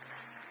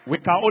We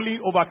can only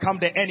overcome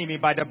the enemy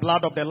by the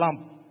blood of the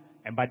Lamb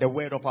and by the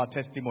word of our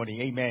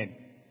testimony. Amen.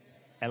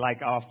 And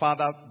like our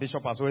father,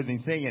 Bishop, has always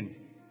been saying,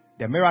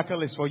 the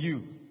miracle is for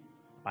you,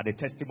 but the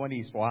testimony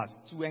is for us.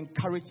 To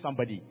encourage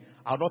somebody.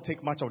 I'll not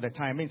take much of the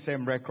time. In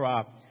same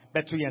rekra,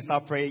 betu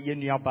yensa pray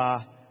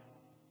yenyaba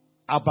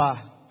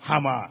Abba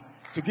Hammer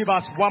to give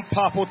us one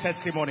powerful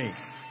testimony.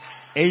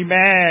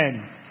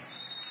 Amen.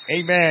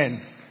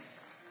 Amen.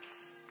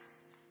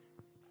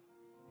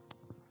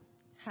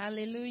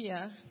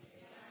 Hallelujah.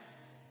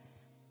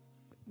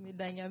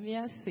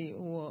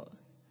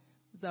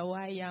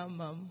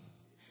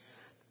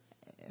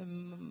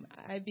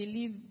 I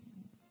believe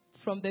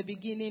from the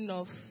beginning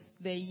of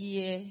the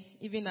year,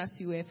 even as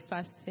you were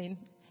fasting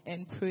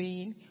and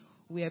praying,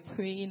 we are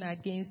praying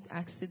against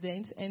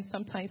accidents. And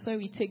sometimes when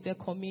we take the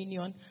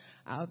communion,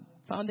 our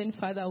founding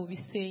father will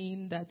be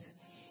saying that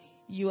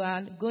you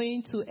are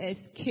going to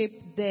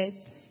escape death.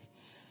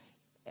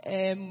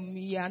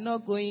 You are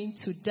not going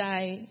to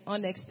die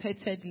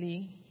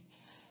unexpectedly.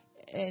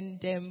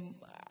 And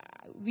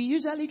we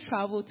usually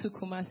travel to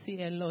Kumasi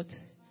a lot.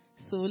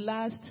 So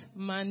last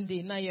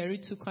Monday, na yeri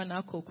to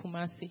Kwanako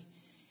Kumasi.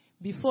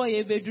 Before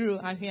Yebedru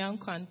Ahian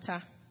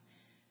Kwanta,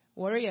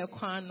 warrior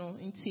Kwano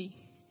inti.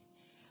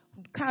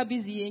 Car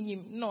busy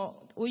enyim no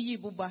oyi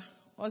buba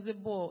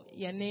ozebo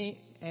yene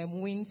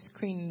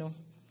windscreen no.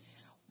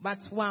 But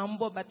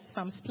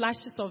some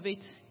splashes of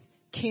it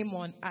came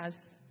on us.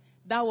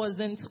 That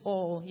wasn't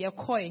all.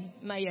 Yakoi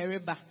na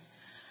yereba.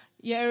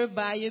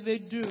 Yereba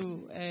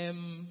Yebedru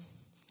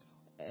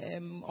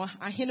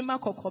Ahinema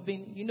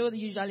Kokobin. You know,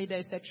 usually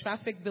there's a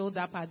traffic build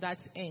up at that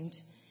end.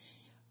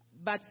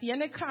 But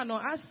yene car no,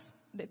 as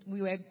that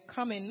we were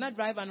coming, not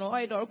driver no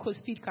oil or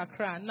speed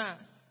kakra na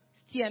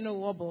steer no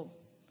wobble.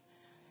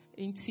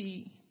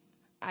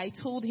 I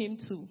told him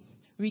to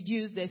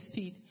reduce the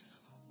speed.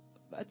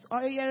 But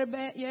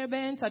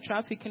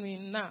traffic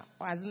now,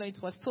 as no, it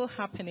was still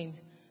happening.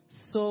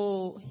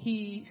 So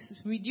he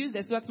reduced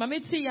the speed.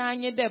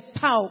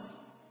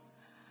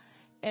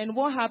 And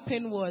what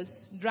happened was,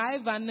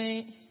 drive on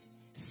the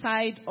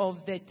side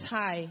of the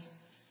tie.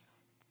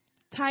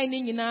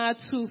 Tying in our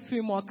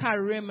 2-3 more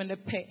car rim and a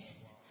pay.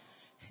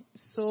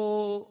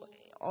 So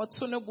I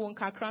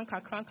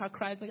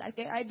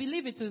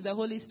believe it is the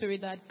Holy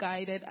Spirit that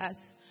guided us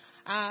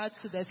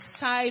to the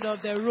side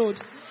of the road,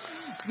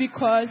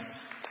 because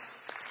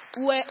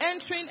we're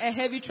entering a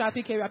heavy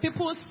traffic area.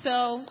 People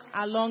sell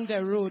along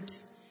the road.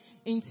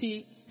 We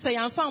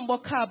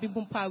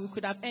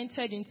could have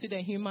entered into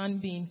the human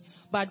being,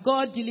 but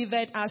God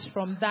delivered us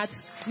from that.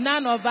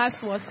 None of us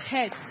was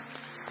hurt,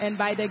 and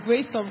by the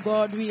grace of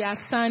God, we are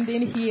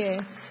standing here.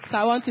 So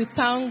I want to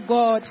thank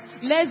God.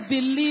 Let's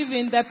believe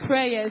in the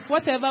prayers.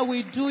 Whatever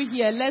we do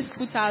here, let's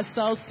put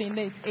ourselves in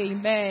it.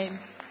 Amen.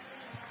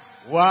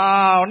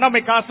 Wow. Now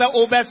me can say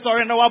over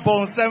story now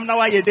about some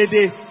now you did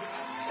it.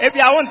 If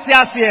you won't see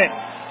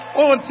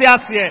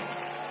us here.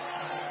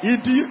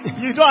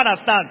 You don't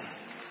understand.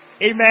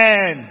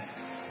 Amen.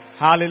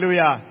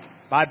 Hallelujah.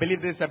 But I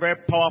believe this is a very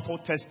powerful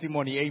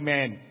testimony.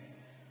 Amen.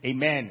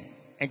 Amen.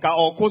 And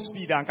all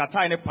speed and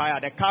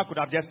the car could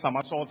have just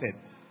somersaulted.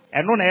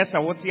 And no one else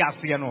what he has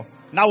no.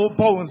 Now we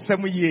bow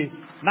some year.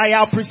 Now you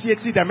appreciate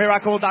the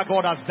miracle that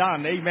God has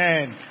done.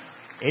 Amen.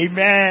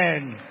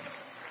 Amen.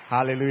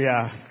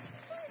 Hallelujah.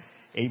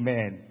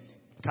 Amen.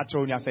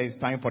 Katronia says it's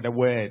time for the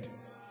word.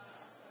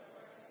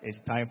 It's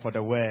time for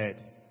the word.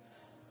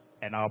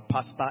 And our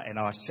pastor and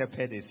our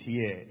shepherd is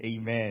here.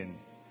 Amen.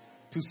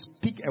 To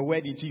speak a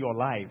word into your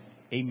life.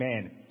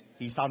 Amen.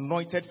 He's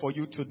anointed for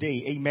you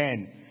today.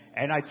 Amen.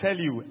 And I tell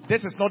you,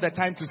 this is not the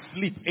time to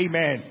sleep.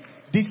 Amen.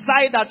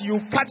 Decide that you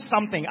catch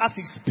something as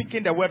he's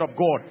speaking the word of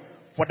God.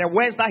 For the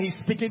words that he's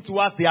speaking to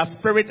us, they are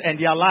spirit and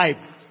they are life.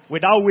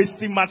 Without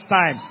wasting much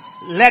time,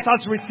 let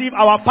us receive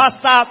our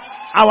pastor,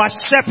 our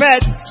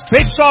shepherd,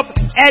 Bishop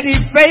Eddie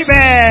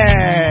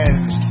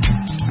Fabian.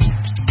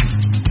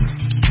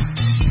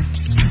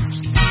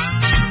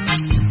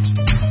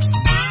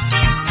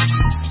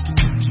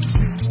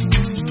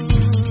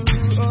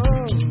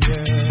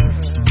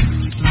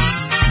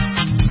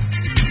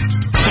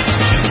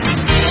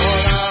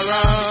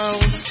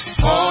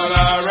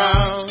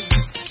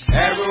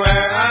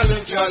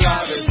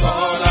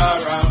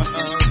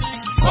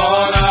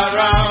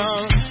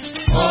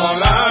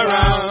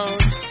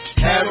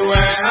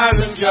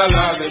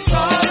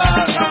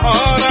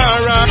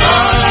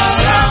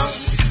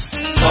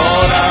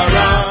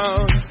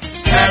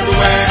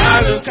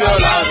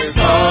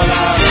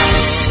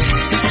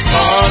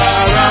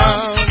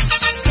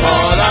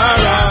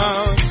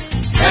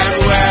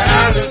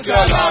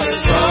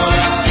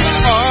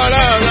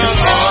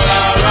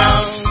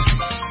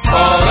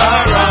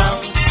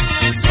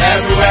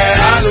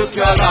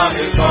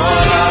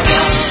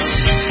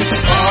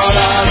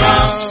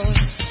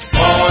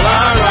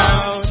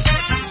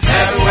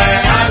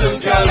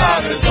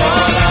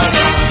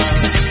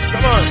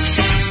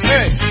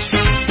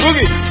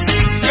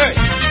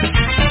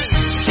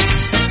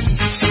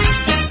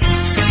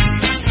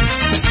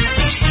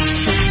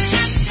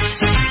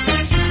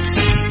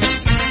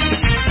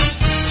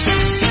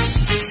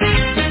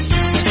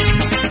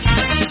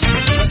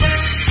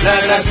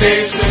 the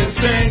nations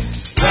sing,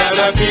 let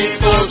the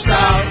people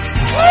shout.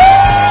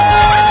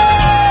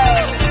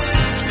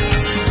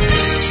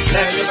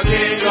 Let your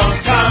kingdom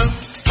come,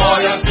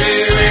 for your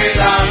spirit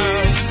out.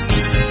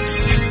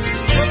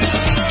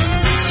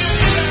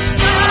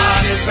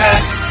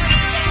 Manifest,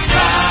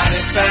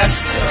 manifest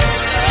your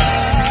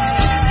love.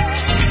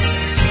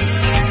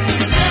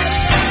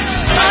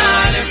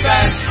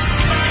 Manifest,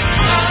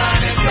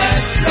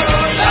 manifest your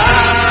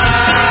love.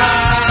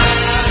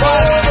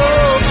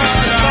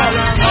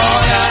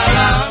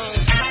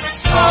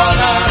 All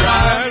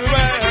around,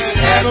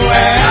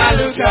 everywhere I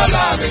look, your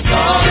love is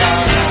all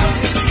around.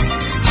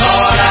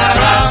 All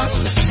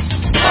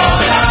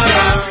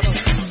around,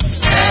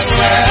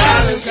 everywhere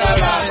I look, your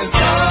love is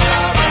all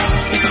around.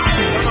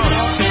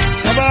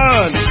 Come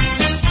on.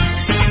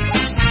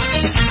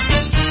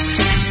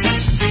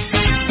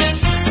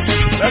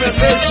 Let the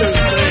nations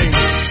sing.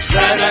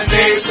 Let the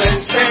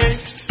nations sing,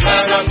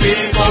 let the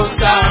people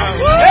shout.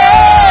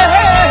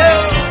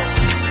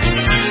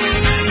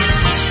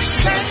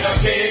 Let your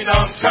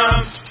kingdom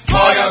come,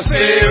 for your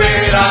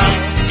spirit out.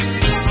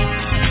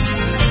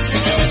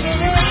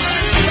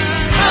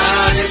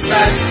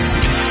 Manifest,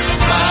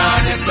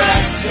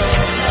 manifest your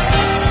love.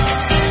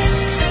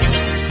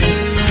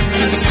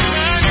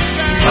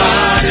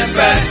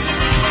 Manifest,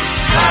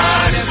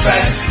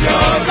 manifest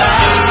your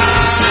love.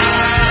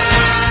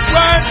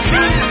 1,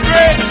 2,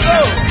 3,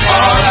 go!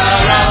 All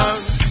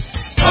around,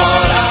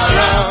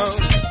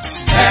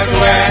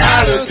 everywhere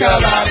I look, your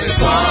love is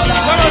all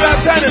around. Some of them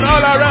turning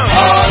all around.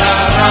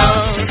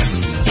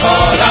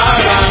 All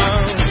around,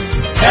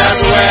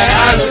 everywhere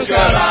I look,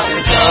 your love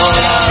is all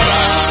around.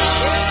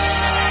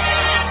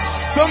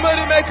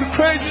 Somebody make a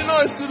crazy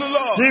noise to the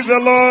Lord. Give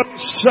the Lord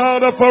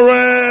shout of a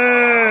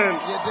rain.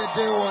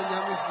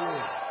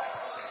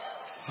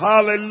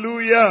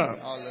 Hallelujah.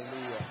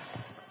 Hallelujah.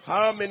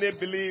 How many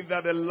believe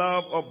that the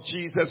love of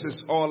Jesus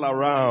is all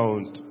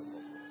around?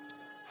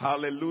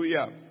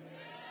 Hallelujah.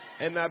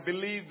 And I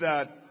believe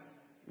that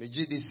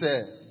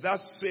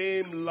that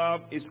same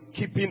love is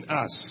keeping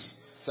us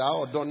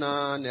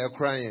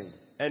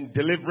and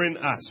delivering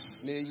us.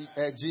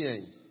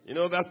 You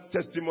know, that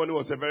testimony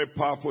was a very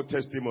powerful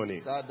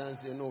testimony.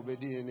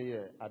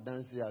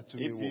 If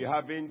you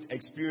haven't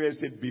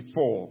experienced it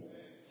before,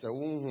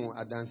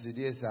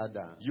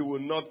 you will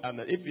not,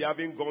 if you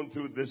haven't gone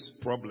through this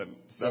problem,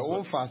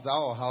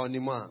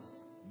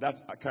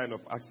 that's a kind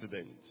of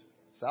accident.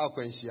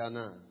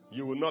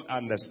 You will not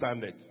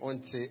understand it.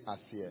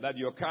 That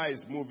your car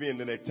is moving and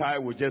then a tire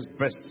will just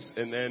burst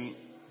and then.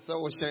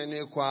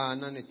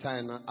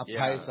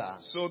 Yeah.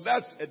 So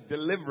that's a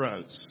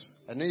deliverance.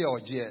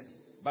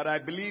 But I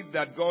believe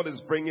that God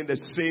is bringing the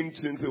same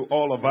thing to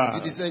all of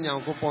us.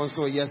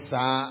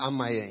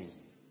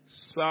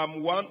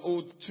 Psalm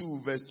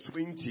 102 verse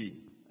 20.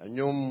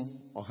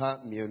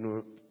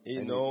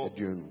 You know,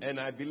 and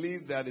I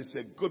believe that it's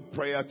a good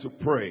prayer to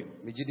pray.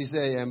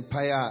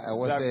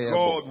 That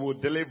God will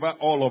deliver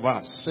all of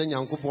us.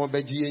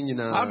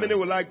 How many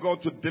would like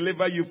God to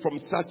deliver you from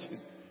such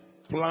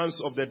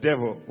plans of the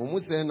devil?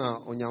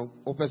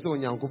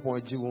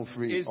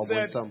 He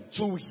said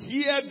to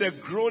hear the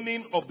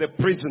groaning of the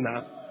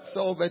prisoner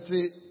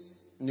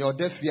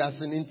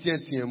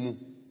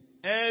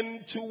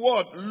and to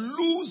what?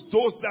 Lose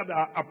those that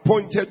are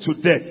appointed to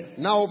death.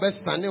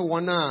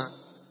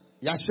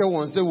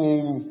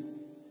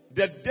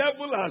 The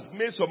devil has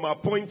made some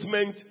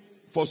appointment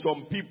for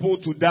some people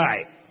to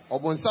die.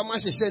 When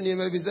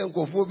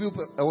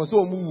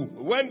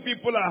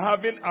people are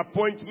having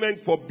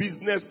appointment for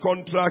business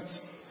contracts,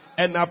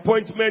 an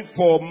appointment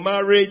for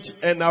marriage,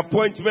 an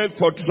appointment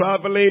for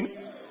traveling,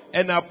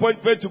 an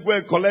appointment to go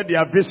and collect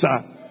their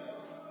visa,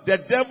 the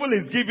devil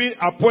is giving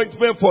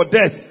appointment for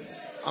death.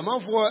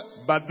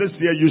 But this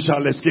year you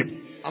shall escape.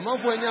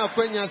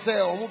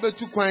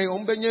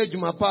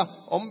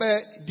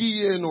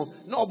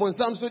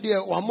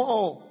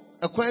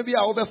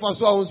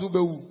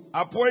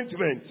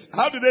 Appointment.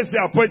 How do they say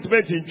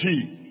appointment in Chi?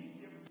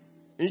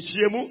 In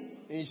Shemu?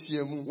 In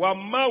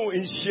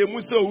Shemu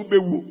so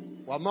ubewu.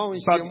 But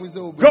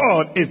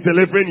God is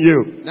delivering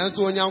you.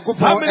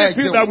 How many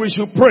feel that we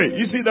should pray?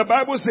 You see, the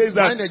Bible says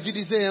that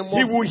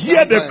He will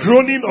hear the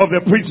groaning of the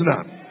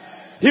prisoner.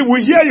 He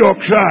will hear your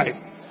cry.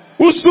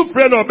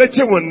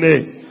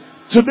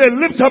 Today,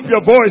 lift up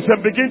your voice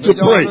and begin to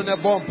pray.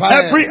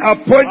 Every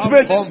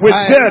appointment with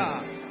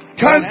death,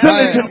 cancel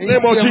it in the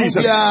name of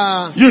Jesus.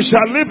 You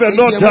shall live and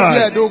not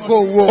die.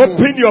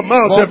 Open your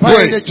mouth and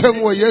pray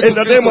in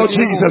the name of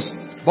Jesus.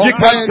 You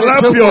can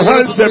clap your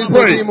hands and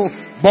pray.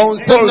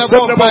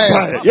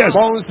 Yes.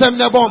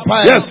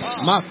 Yes.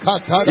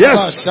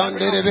 Yes.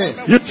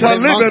 You shall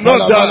live and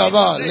not die.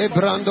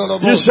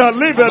 You shall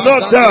live and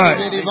not die.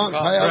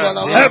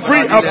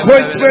 Every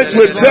appointment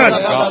with death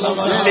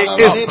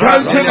is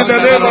cancelled in the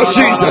name of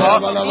Jesus.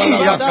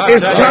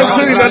 Is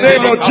cancelled in the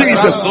name of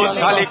Jesus.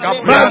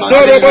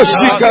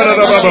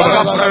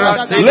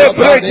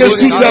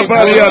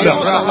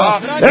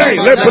 Hey,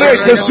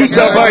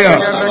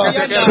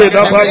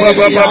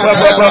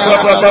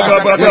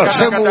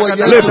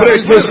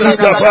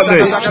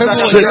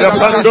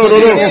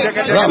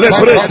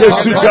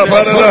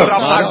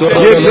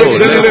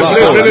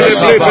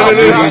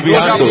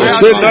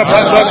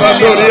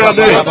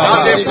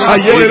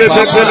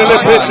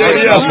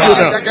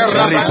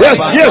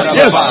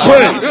 Yes,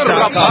 pray.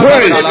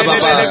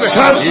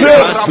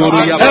 Cancel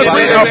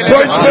every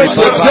appointment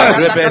with death.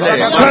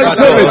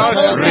 Cancel it.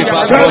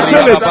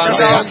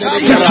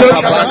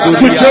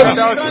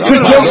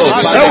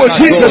 That was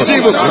Jesus'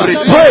 evil.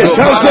 Pray,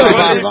 cancel it.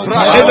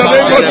 In the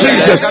name of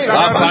Jesus,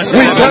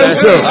 we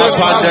cancel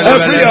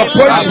every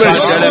appointment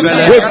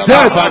with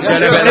death.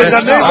 In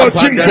the name of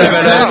Jesus,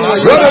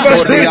 whatever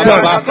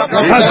Satan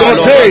has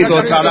ordained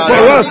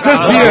for us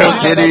this year,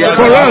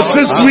 for us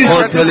this week,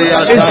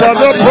 it shall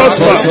not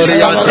prosper.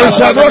 It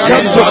shall not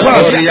come to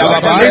pass.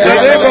 In the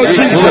name of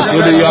Jesus,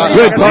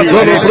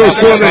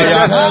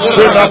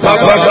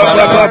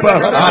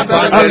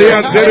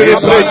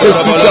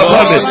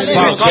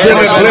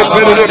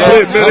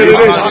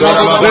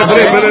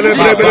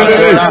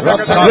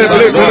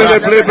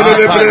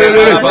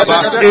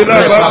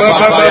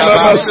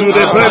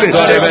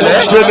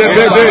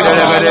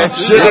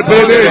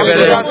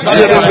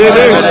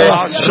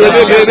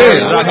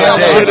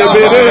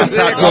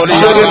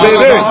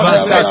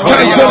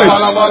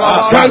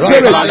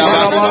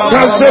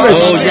 Cancel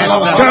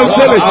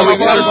it.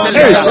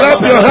 Hey, clap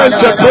your hands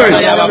and pray.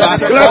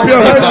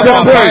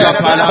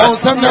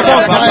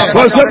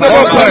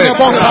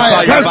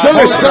 Cancel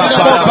it.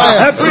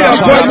 Every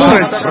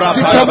appointment.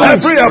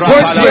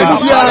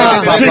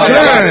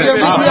 Declare,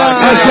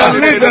 I shall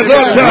live and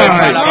not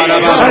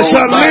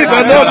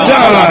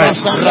die.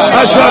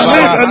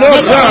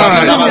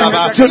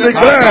 To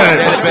declare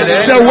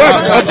the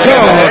works of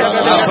God.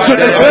 To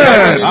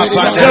declare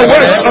the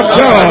works of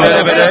God.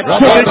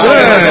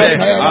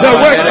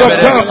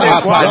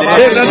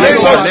 In the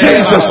name of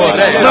Jesus.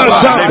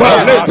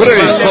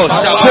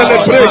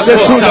 Celebrate the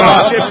tuna.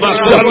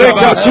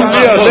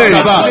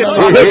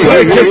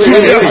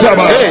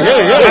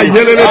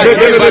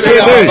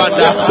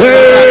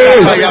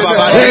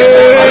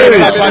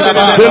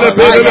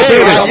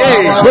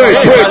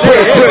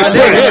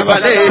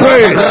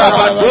 Pray.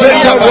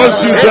 Satan wants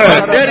you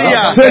dead.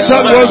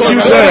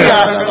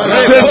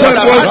 Satan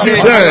wants you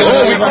dead.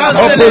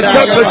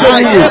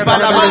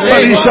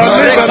 But he shall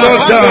live and not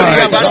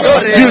die.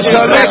 You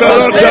shall live and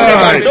not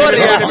die.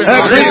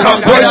 Every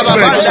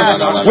appointment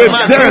with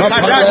death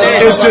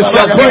is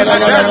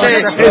disappointment,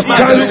 is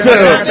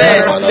cancelled,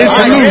 is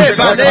loose.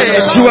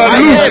 You are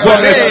loose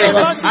from it.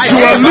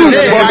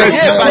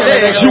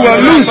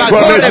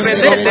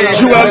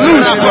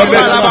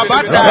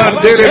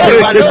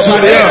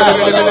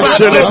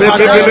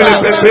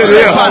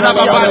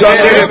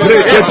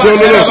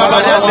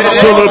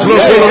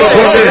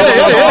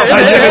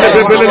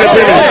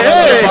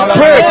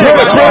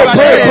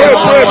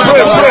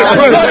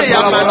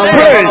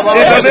 Pray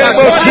in the name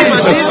of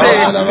Jesus.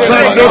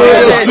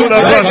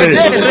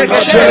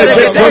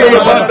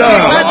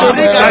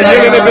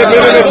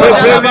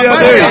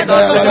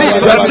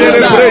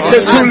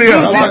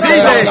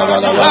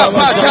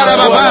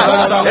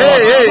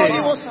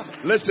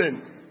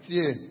 Listen.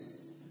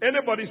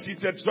 Anybody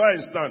seated, try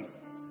and stand.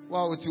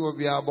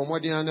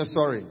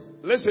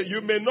 Listen,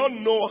 you may not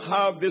know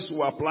how this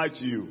will apply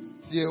to you.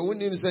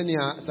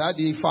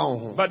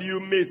 But you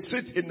may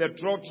sit in a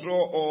trotro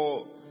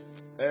or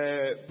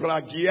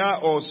pragia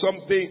or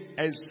something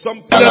and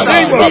something. In the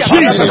name of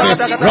Jesus.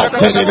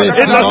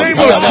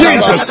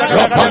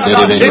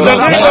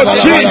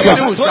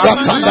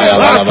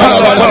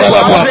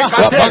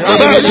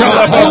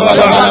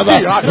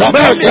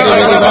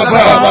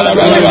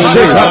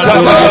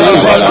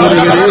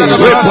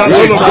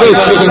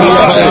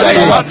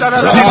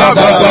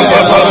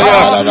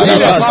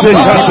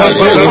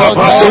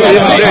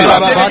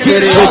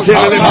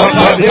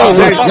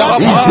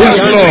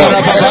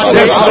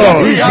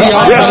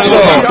 Yes,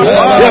 Lord.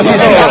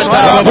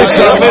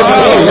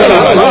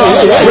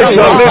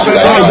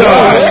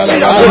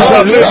 We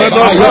shall live and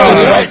not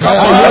die.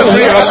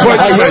 Every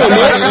appointment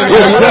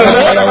with death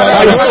is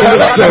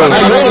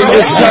cancelled.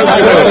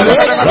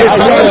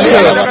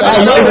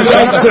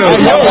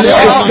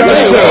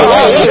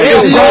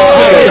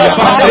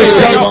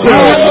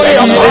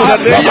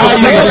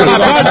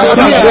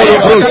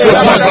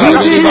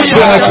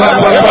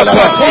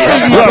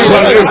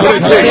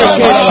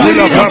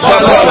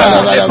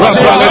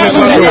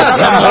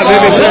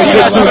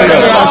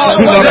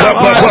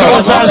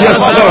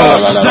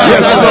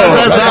 Yes, Lord.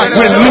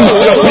 We lose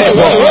your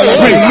people.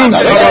 We lose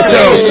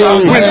ourselves.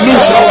 We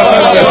lose our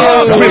lives.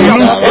 We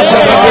lose each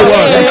and every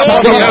one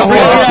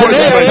from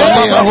every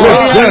appointment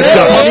with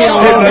death.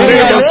 In the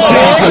name of of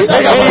Jesus, we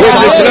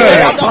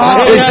declare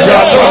it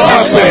shall not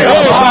happen.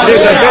 In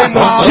the name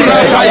of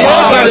Jesus, in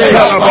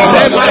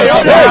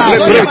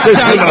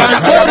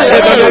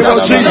the name of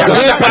Jesus.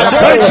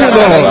 Thank you,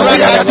 Lord.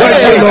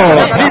 Thank you,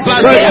 Lord.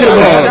 Thank you,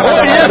 Lord.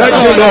 Thank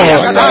you, Lord.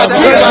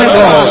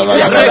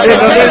 Thank you,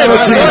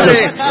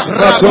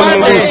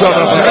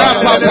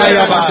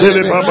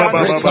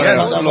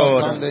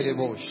 Lord. In the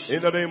name of Jesus.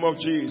 In the name of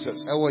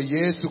Jesus.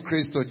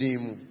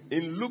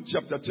 In Luke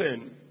chapter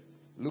 10,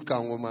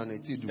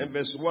 and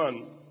verse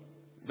 1,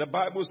 the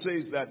Bible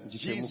says that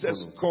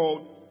Jesus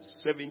called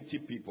 70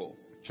 people.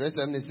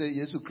 And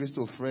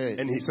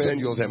he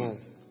sent them.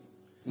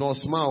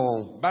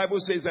 Bible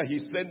says that he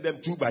sent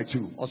them 2 by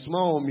 2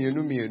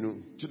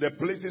 to the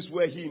places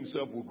where he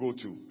himself will go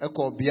to. So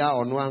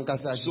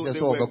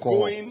they were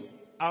going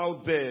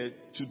out there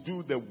to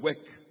do the work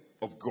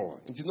of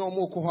God.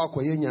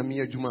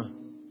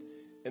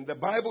 And the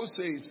Bible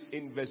says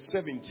in verse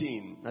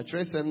 17,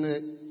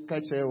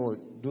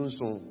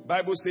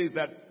 Bible says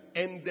that,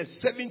 and the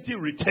 70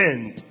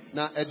 returned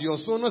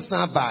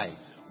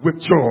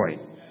with joy.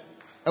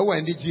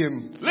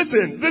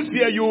 Listen, this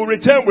year you will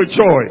return with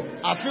joy.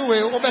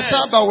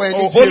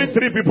 Only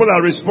 3 people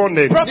are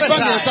responding.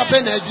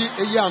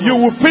 You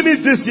will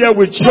finish this year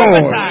with joy.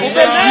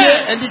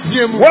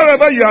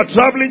 Wherever you are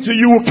traveling to,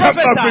 you will come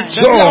back with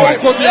joy.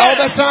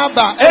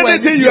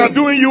 Anything you are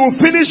doing, you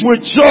will finish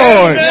with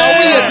joy.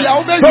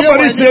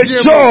 Somebody say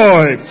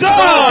joy.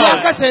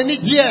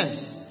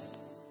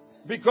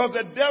 Because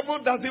the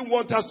devil doesn't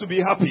want us to be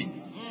happy.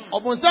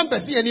 But we are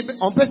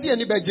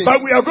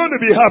going to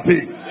be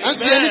happy.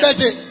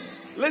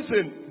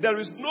 Listen, there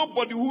is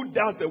nobody who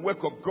does the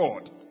work of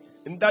God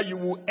and that you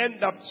will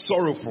end up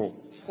sorrowful.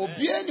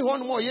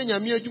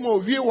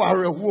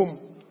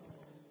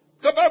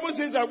 The Bible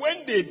says that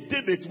when they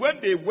did it, when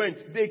they went,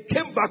 they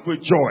came back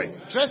with joy.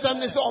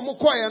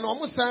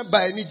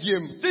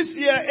 This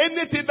year,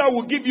 anything that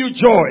will give you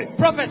joy,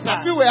 I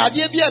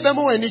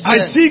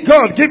see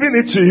God giving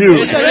it to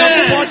you.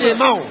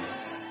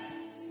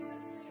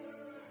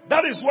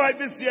 That is why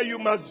this year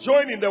you must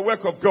join in the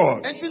work of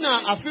God. As the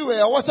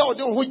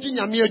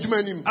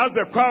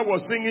choir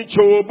was singing,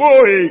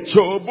 Choboy,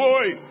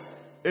 Choboy,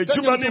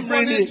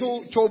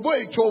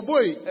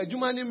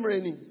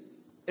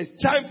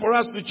 it's time for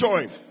us to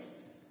join.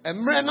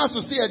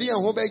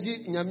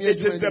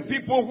 It is the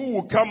people who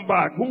will come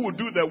back, who will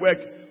do the work,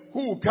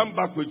 who will come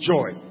back with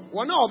joy.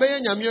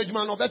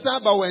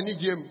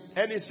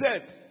 And he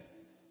said,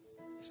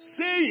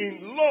 saying,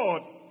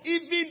 Lord,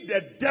 even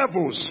the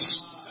devils,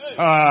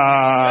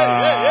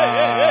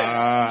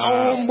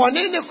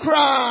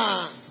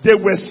 they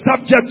were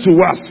subject to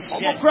us.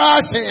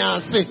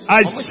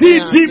 I see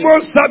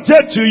demons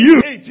subject to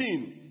you.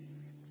 18.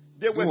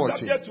 They were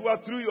subject to us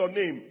through your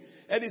name.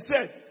 And he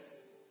said,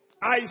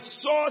 I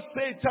saw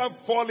Satan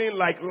falling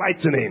like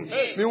lightning.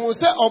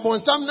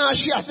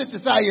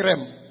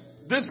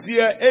 This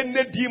year,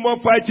 any demon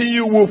fighting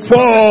you will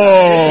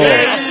fall.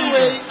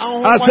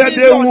 I said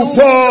they will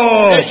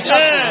fall.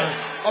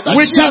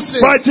 Witches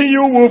fighting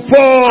you will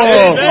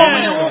fall.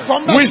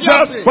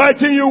 Witches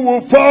fighting you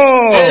will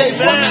fall.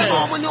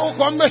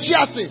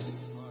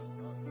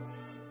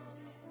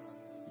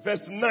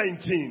 Verse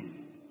 19.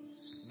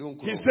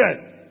 He said,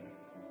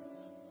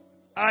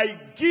 I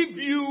give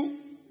you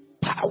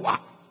power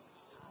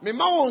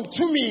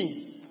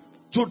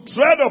to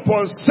tread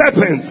upon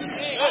serpents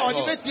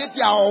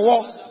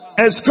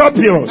and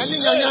scorpions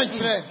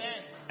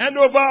and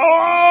over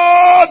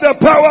all the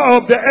power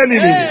of the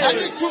enemy,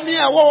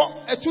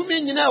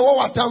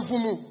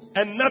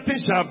 and nothing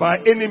shall by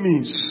any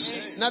means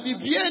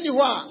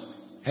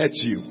hurt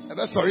you.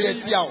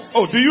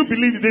 Oh, do you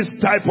believe this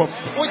type of...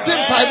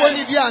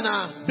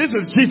 This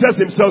is Jesus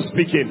himself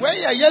speaking.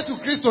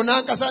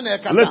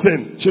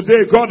 Listen,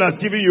 today God has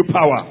given you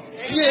power.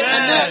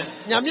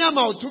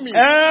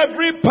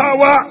 Every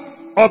power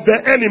of the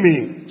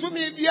enemy,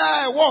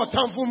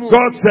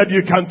 God said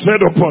you can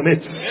tread upon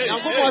it.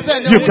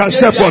 You can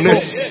step on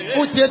it.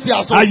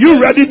 Are you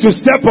ready to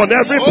step on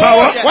every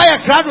power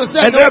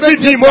and every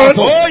demon?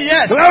 Oh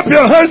yes. Clap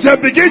your hands and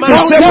begin to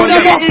step on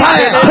them.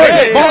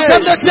 Pray.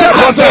 Step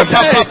on them.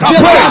 Pray.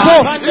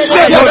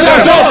 Step on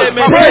them.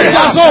 Pray.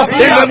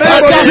 In the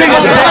name of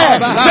Jesus.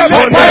 Step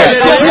on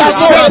them.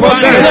 Step on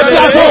them.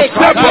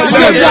 Step on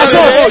them.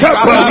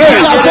 Step on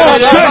them.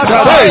 Shake the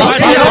leg.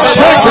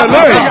 Shake the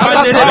leg.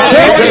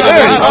 Shake the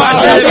leg.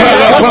 We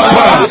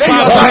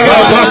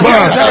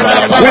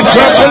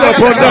trample upon that. We trample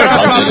upon that.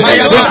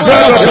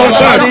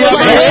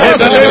 In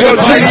the name of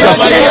Jesus.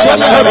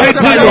 Every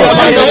demon,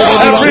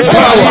 every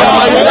power,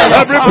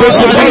 every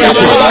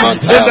principality.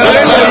 In the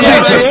name of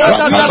Jesus.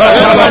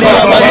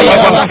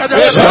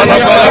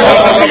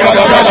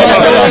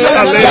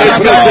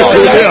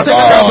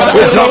 We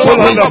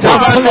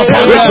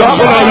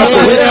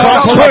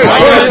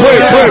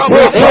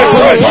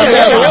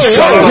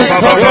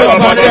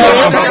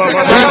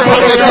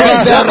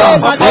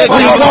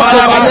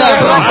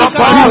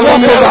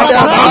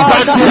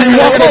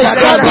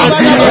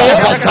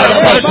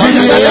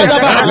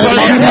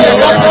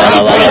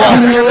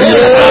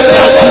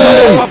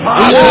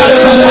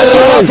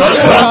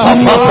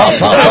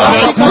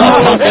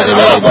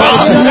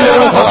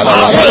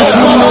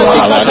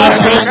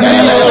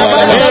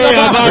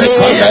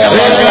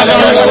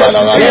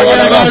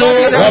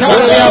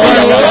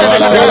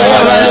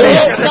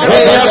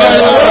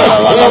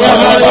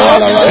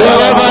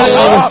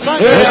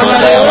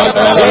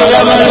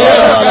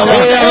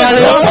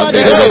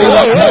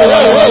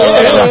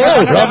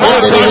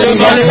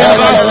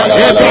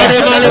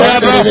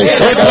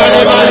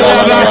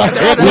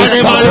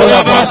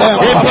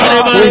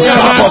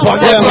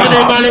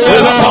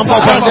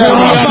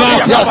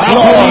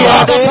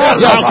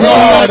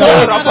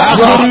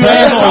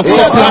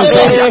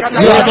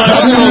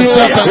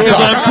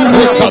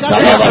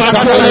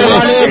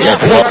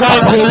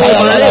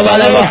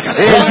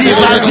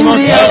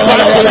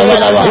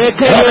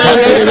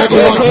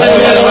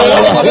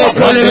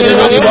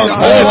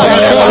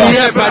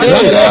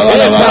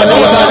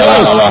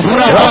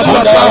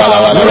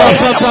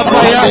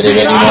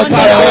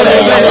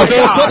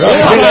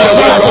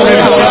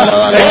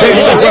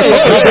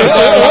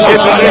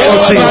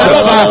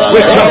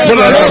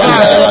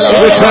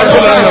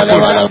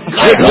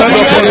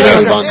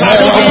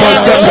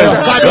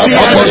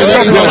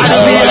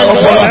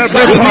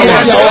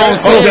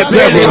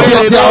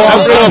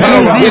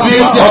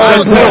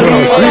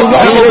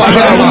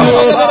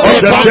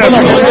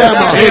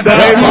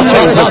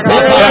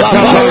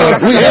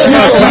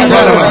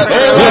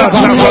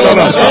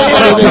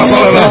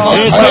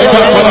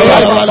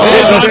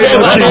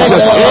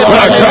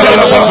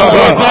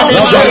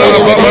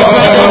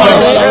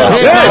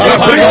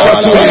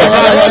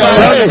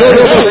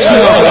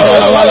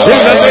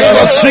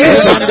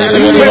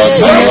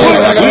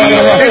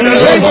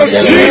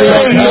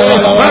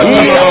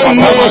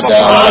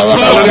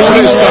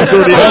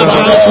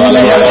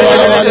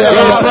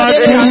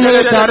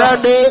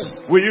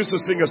We used to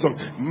sing a song.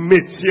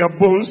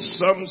 Metiabon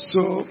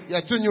Samso.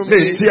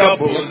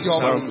 Metiabon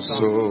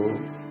Samso.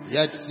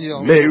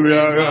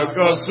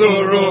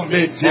 Meriagasoro.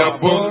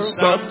 Metiabon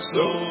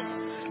Samso.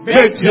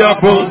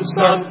 Metiabon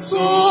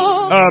Samso.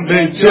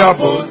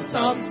 Metiabon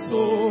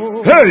Samso.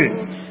 Hey!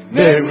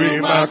 Mary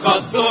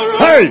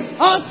Macasoro. Hey!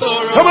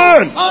 Come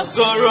on!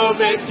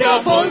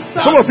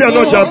 Some of you are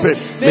not jumping.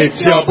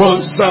 Metiabon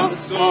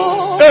Samso.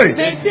 Hey!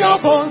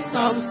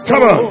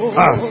 Come on!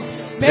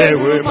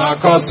 Mary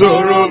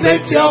Macasoro.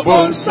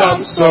 Metiabon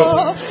Samso.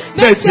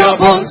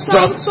 Metiabon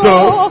Samso.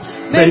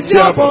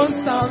 Metiabon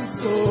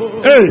Samso.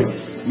 Hey!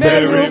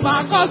 Mary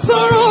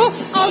Macasoro.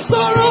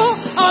 Asoro.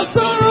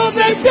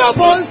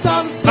 Metiabon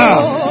Samso.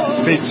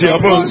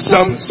 Metiabon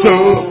Samso.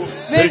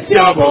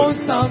 Metiabon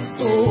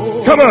Samso.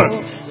 Come on.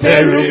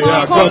 Mary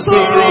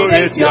Macasoro.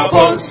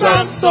 Metiabon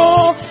Samso.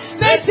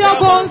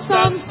 Metiabon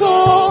Samso.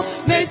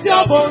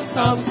 Metiabon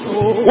Samso.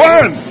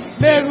 1,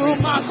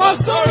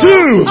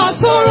 2,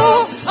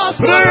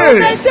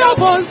 3.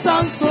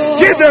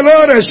 Give the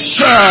Lord a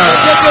shout.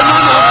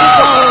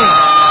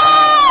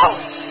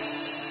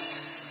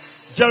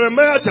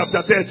 Jeremiah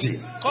chapter 30.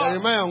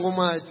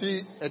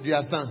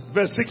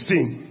 Verse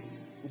 16.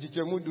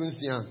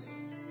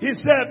 He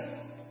said,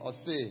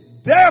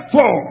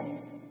 therefore,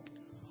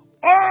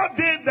 all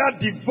they that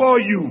devour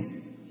you,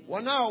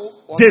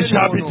 they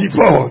shall be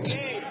devoured.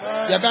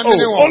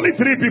 Oh, only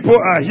 3 people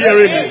are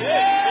hearing me.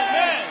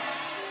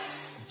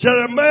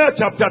 Jeremiah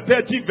chapter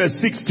 30 verse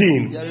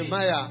 16.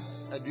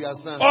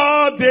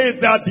 All they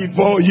that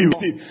devour you.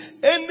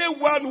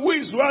 Anyone who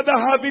is rather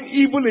having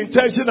evil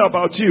intention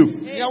about you,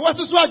 it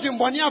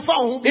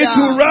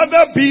will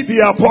rather be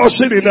their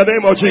portion in the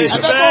name of Jesus.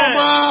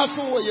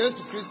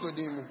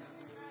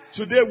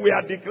 Today we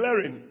are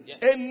declaring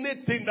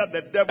anything that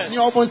the devil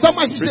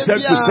pretends to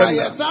send us.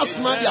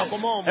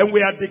 And we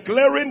are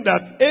declaring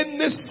that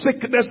any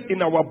sickness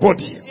in our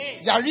body,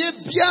 any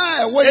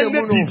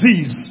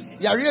disease,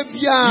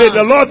 may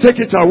the Lord take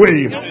it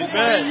away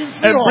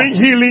and bring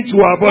healing to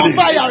our body.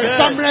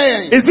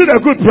 Is it a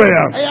good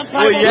prayer?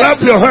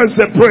 Clap your hands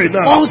and pray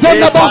now. Clap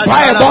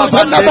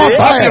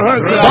your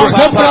hands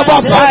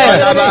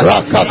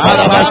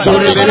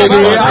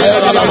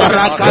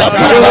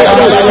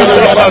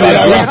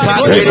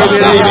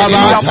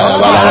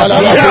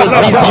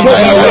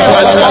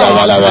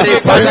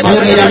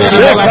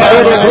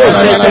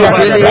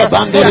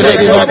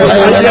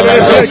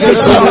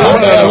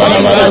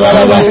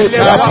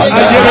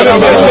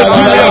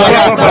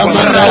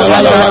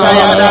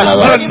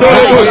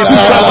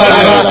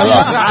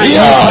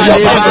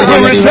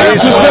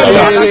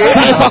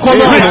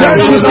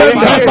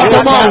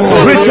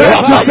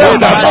return to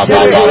sender.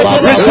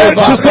 Return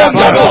to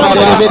sender.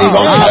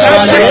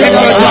 Every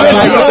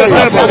imagination of the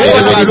devil, it is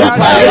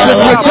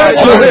returned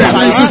to him.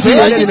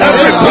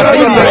 Every plan of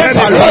the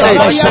enemy, it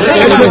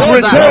is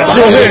returned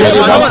to him. In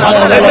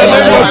the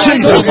name of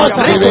Jesus, we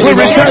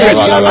return it.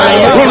 We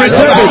return it.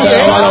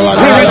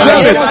 We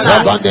return it.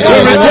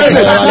 We return it.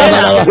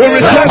 We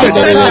return it.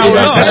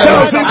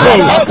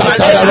 1,000-fold.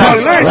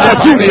 Paleka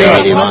Julia.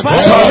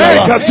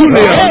 Paleka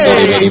Julia.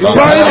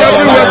 Bind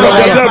every work of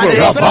the devil.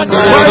 Bind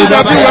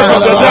every work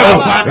of the devil.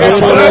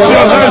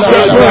 Clap your hands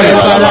and pray.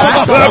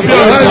 Clap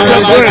your hands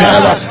and pray.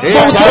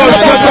 Oh,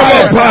 shut them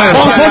up, bind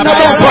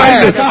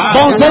it. Bind it. Bind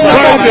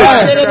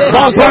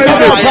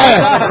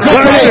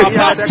it.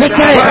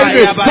 Bind it.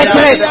 Bind it.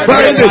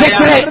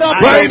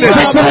 Bind it.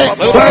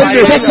 Bind it. Bind it.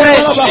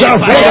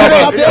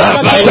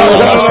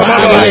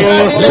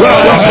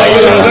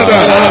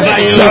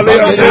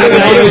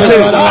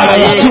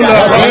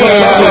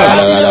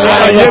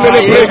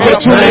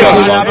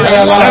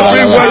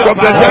 Every work of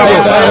the devil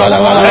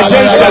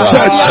against the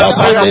church,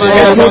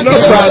 it will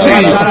not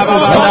succeed.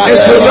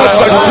 It will not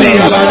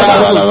succeed.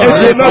 It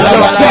will not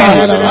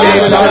succeed. In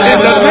the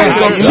name of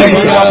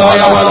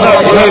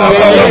Jesus.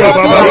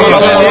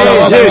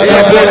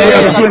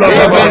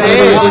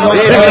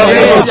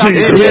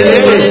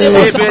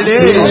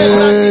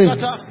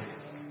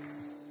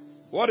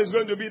 What is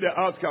going to be the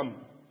outcome?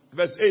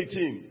 Verse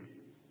 18.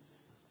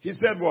 He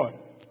said what?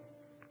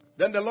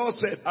 Then the Lord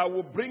said, I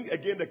will bring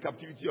again the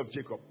captivity of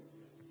Jacob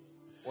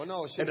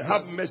and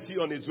have mercy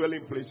on his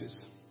dwelling places.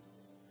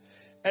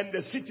 And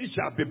the city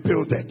shall be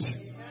builded.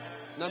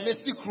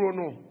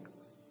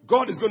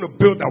 God is going to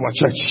build our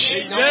church.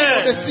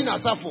 Amen.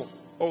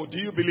 Oh, do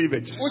you believe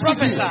it?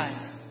 Prophesy.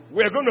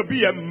 We're going to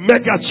be a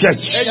mega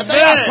church. Amen.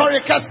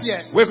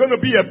 We're going to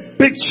be a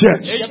big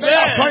church. Amen.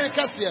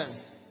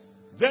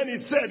 Then he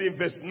said in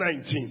verse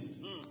 19,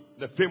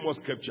 the famous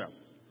scripture.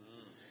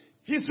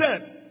 He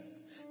said,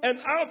 and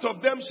out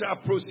of them shall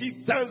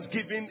proceed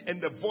thanksgiving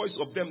and the voice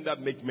of them that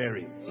make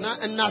merry. And I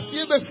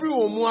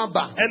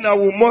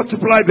will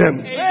multiply them.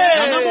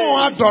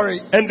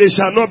 And they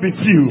shall not be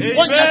few.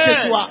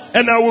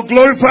 And I will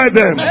glorify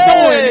them.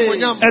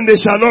 And they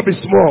shall not be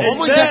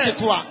small.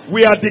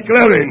 We are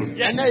declaring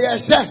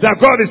that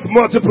God is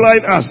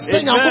multiplying us.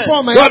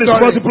 God is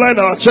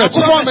multiplying our church.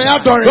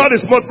 God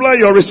is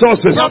multiplying your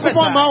resources. God is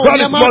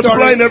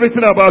multiplying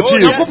everything about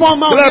you.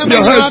 Clap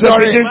your hands and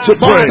begin to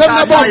pray.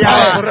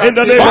 In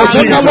the name of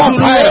Jesus. We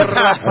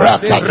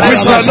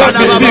shall not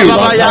be few. We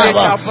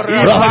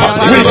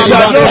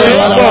shall not be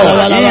small.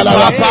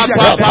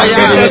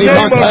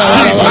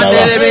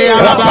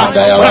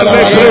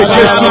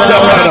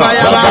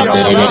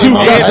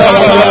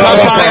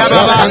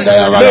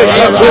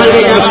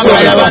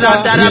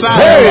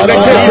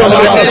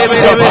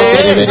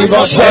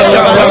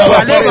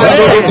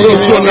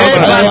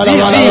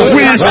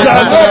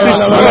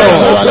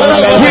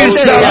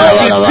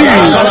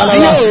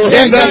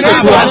 In the name of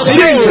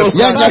Jesus.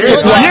 Yes,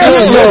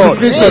 Lord.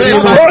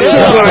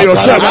 Multiply your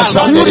church.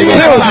 Build your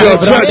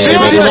church.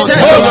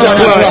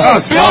 Multiply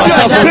us.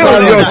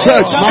 Build your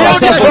church.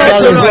 Multiply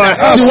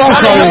us.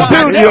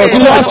 Build your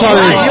church.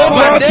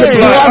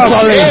 Multiply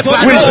us.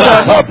 We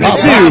shall not be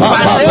few.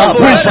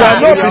 We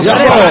shall not be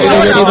small.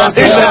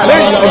 In the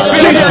name of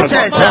Jesus.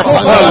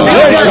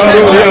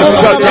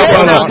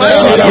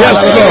 Yes,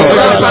 Lord.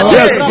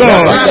 Yes, Lord. Yes,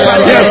 Lord.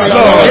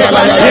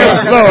 Yes,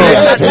 Lord.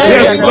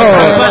 Yes,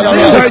 Lord.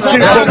 Thank you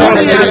for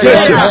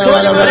multiplication.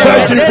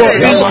 Thank you for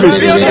increase.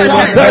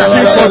 Thank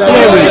you for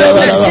glory.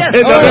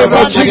 In the name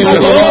of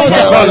Jesus.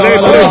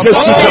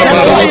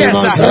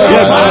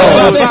 Yes,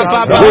 Lord.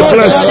 We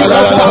bless you.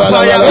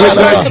 We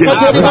thank you.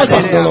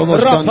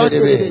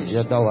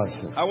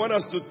 I want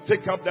us to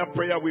take up that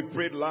prayer we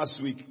prayed last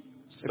week.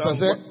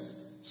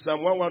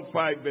 Psalm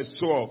 115 verse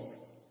 12.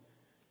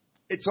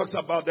 It talks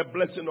about the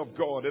blessing of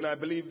God. And I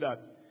believe that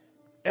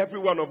every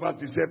one of us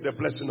deserves the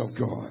blessing of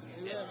God.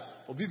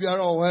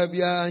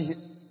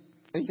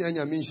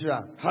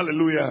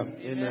 Hallelujah.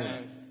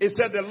 Amen. It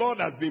said the Lord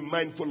has been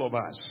mindful of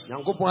us.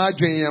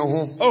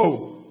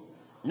 Oh.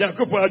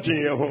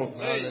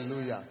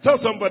 Hallelujah. Tell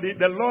somebody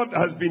the Lord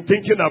has been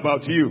thinking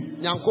about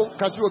you. Tell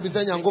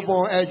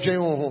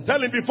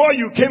him before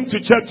you came to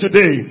church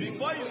today,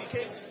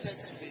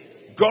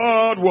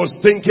 God was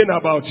thinking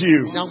about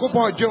you.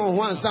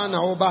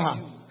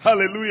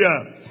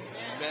 Hallelujah.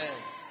 Amen.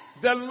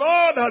 The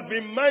Lord has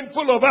been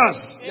mindful of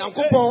us.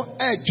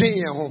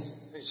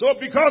 So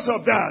because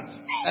of that,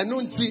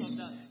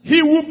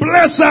 He will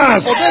bless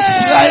us.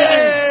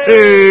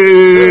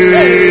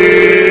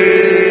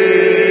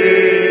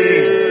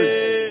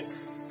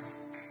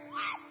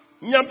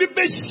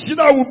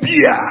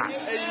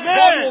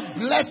 God will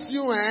bless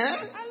you, I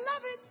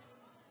love it.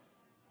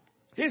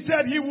 He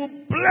said He will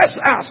bless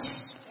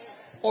us.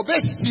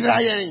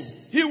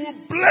 He will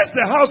bless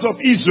the house of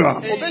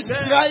Israel.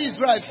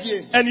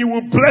 And He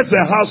will bless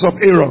the house of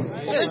Aaron.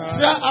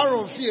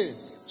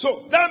 So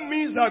that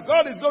means that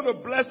God is going to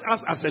bless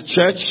us as a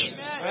church.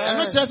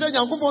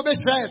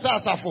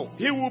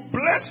 He will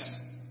bless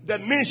the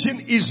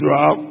nation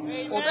Israel.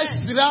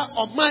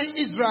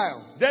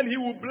 Then he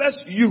will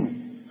bless you.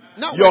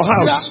 Your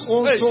house.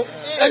 Hey.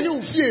 You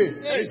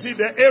see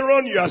the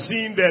Aaron you are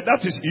seeing there,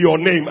 that is your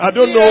name. I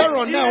don't know.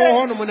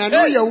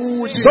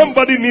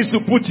 Somebody needs to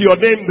put your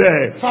name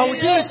there.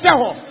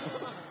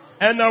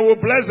 And I will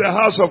bless the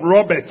house of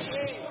Roberts.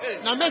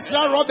 And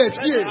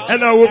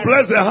I will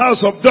bless the house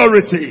of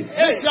Dorothy.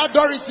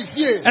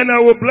 And I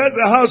will bless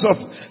the house of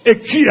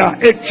Ekia.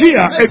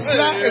 Is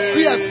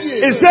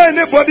there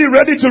anybody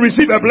ready to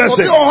receive a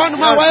blessing?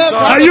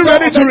 Are you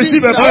ready to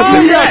receive a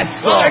blessing? Yes.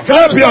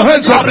 Clap your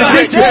hands and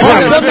begin to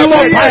pray.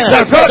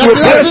 That God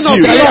will bless you.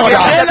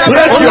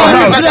 Bless your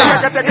house.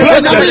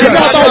 Bless the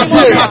church.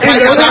 In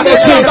the name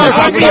of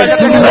Jesus.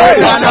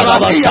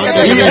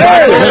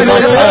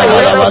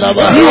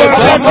 You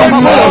are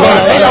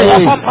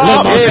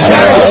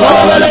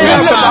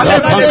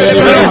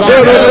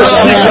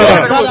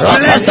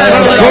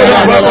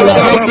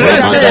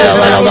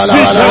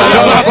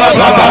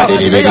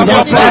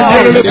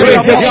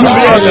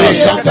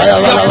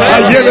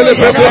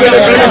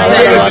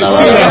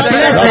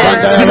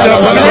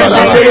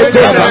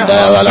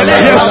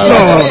yes,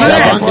 Lord.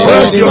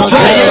 Bless your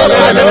church.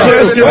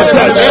 Bless your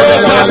church.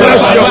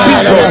 Bless your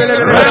people.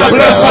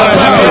 Bless my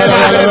house.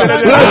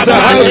 Bless the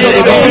house of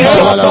the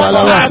people.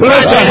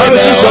 Bless the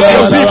houses of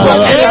your people.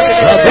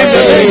 In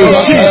the name of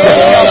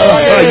Jesus.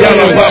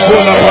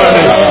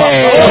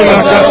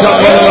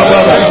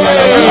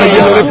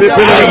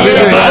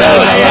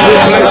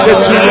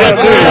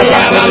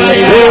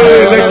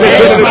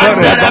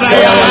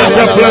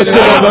 The blessing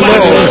of the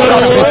Lord,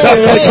 that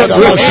maketh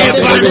rich and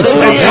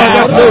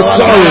addeth no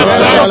sorrow.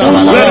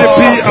 Let it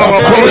be our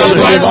portion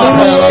in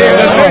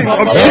the name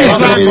of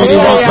Jesus.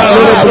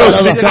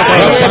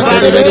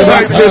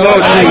 Thank you,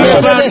 Lord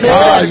Jesus.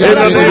 In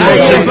the name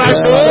of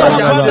Jesus.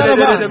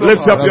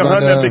 Lift up your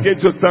hand and begin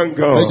to thank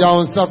God.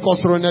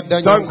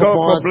 Thank God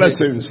for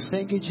blessings.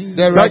 Thank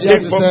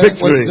Him for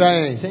victory.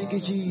 Thank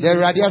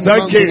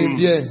Him.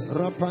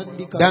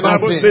 The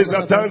Bible says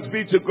that thanks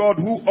be to God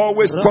who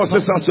always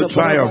causes us to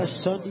triumph.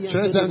 2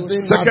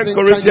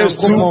 Corinthians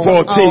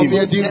 2:14.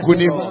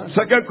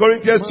 2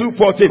 Corinthians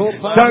 2:14.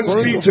 Thanks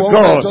be to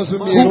God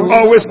who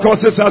always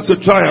causes us to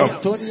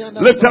triumph.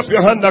 Lift up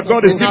your hand that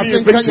God is giving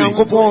you victory.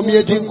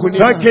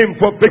 Thank Him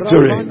for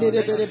victory.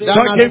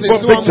 Thank Him for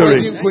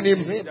victory.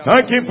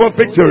 Thank Him for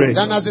victory.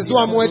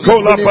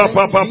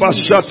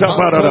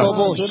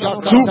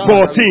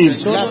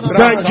 2:14.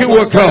 Thank you,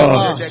 O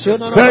God.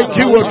 Thank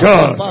you, O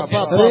God.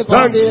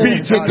 Thanks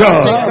be to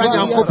God.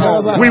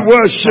 We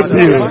worship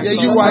you.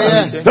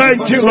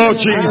 Thank you, Lord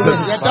Jesus.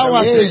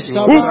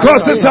 Who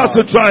causes us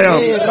to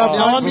triumph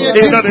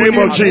in the name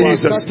of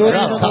Jesus.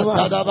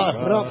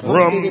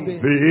 From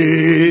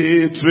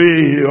victory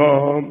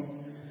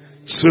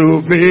to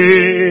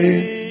victory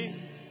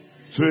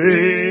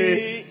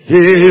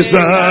is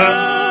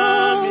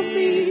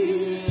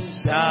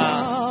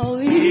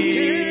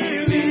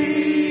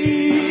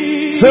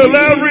till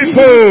every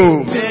foe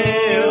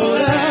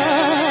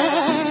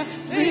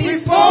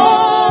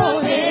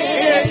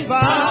is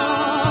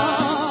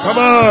bound. Come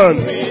on.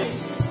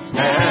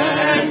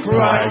 And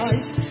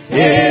Christ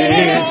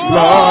is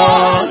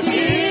Lord.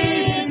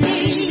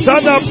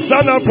 Stand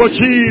up for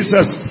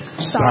Jesus.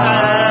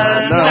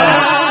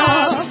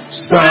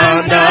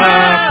 Stand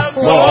up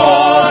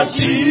for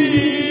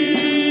Jesus.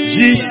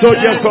 Jesus,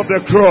 soldiers of the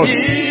cross.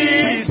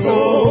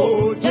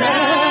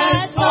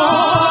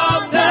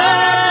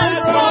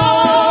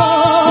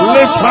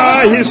 Lift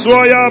high His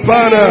royal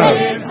banner.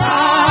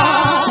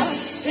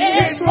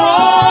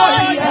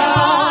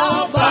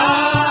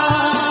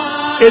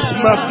 It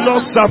must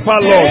not suffer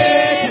loss.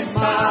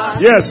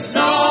 Yes.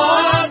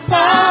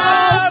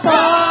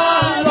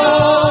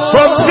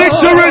 From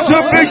victory to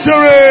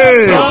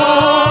victory.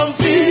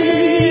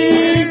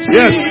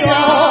 Yes.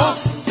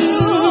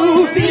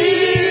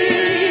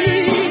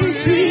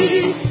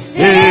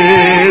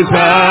 His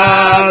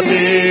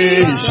army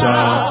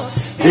shall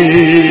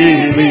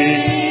heal.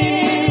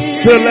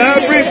 Till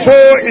every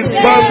foe is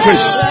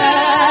vanquished.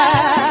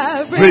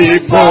 Every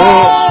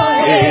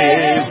foe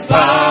is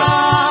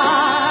vanquished.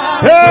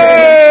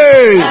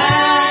 Hey!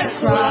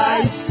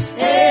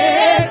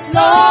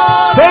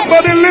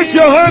 Somebody lift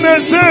your hand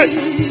and say,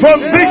 from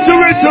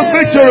victory to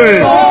victory.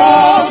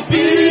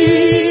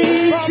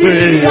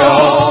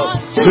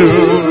 To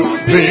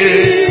victory.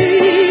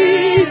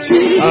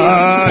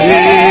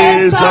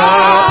 His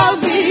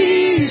army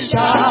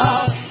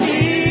shall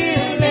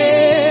heal.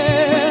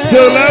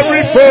 Till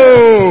every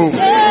foe.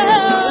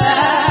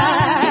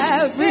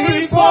 Every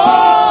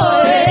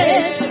foe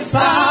is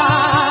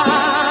vanquished,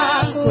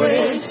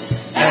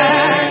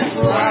 and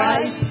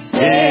Christ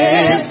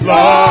is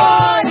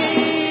Lord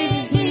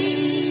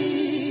indeed.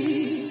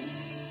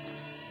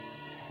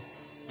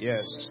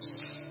 Yes.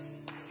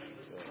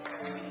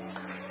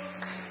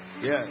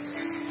 Yes.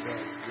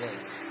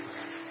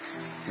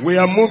 We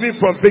are moving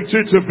from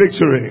victory to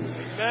victory.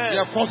 Amen.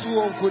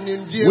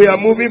 We are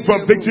moving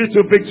from victory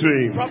to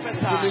victory.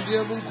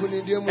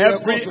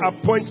 Every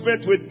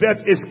appointment with death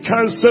is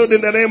cancelled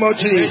in the name of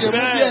Jesus.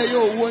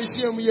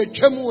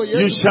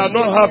 You shall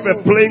not have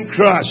a plane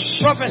crash.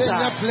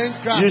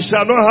 You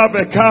shall not have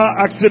a car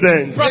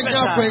accident.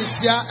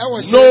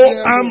 No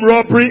armed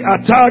robbery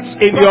attacks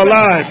in your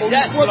life. In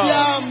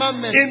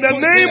the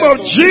name of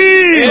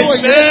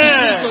Jesus.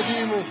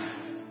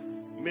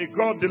 May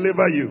God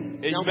deliver you.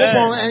 Amen.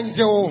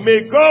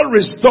 May God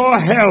restore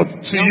health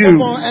to you.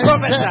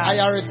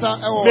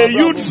 May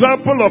you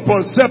trample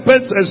upon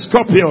serpents and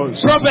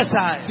scorpions. They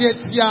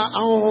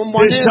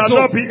shall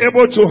not be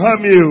able to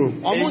harm you.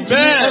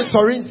 Amen.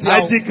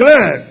 I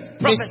declare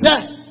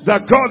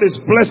that God is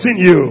blessing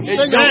you. Amen.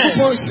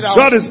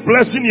 God is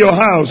blessing your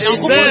house.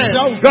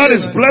 Amen. God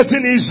is blessing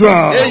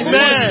Israel.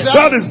 Amen.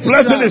 God is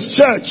blessing His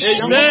church.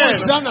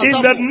 Amen. In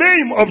the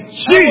name of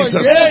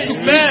Jesus.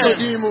 Amen.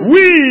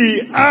 We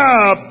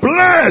are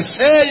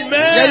blessed.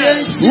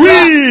 Amen.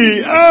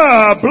 We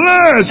are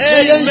blessed.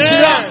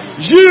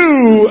 Amen.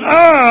 You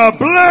are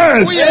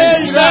blessed.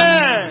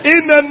 Amen.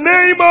 In the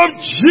name of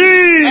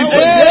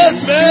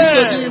Jesus.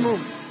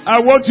 Amen.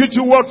 I want you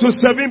to walk to 7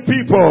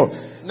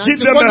 people.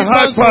 Give them a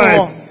high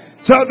five.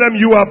 Tell them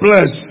you are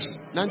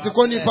blessed. Tell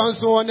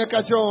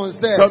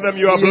them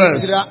you are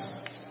blessed.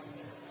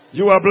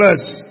 You are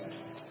blessed.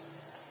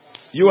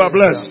 You are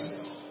blessed.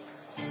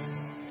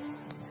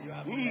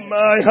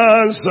 My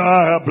hands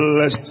are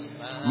blessed.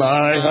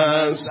 My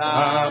hands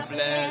are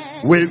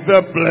blessed with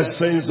the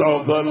blessings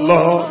of the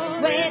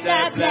Lord. With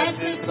the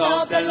blessings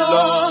of the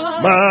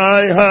Lord.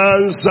 My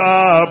hands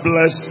are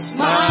blessed.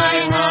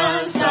 My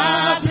hands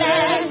are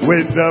blessed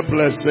with the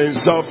blessings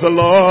of the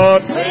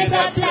Lord. With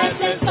the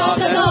blessings of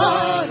the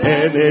Lord.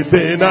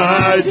 Anything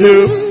I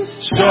do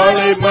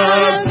surely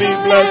must be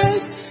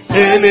blessed.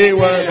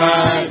 Anyone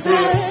I do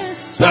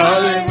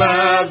surely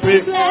must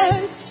be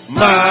blessed.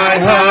 My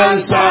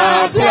hands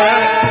are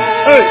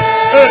blessed. Hey,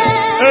 hey,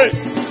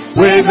 hey.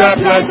 With the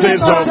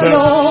blessings of the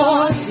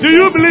Lord. Do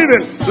you believe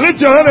it?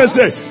 Lift your hand and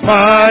say,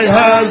 my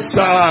hands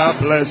are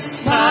blessed.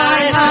 My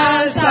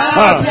hands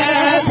are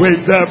blessed.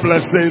 With the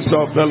blessings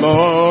of the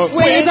Lord.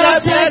 With the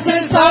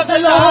blessings of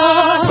the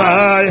Lord.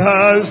 My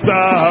hands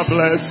are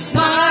blessed.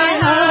 My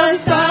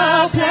hands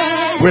are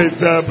blessed. With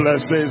the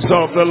blessings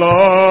of the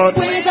Lord.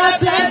 With the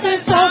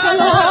blessings of the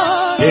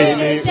Lord.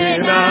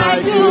 Anything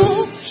I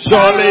do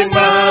surely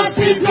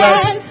must be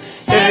blessed.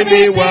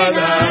 Anyone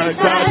I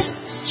touch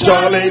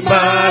surely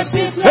must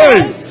be blessed.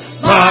 Hey!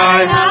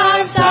 My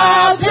hands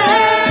are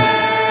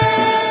blessed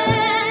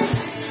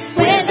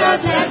with the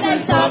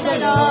blessings of the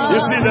Lord. You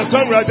see, the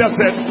songwriter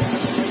said,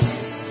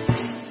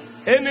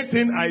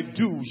 anything I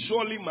do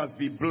surely must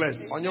be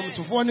blessed. And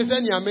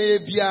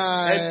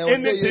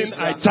anything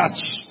I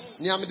touch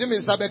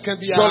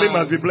surely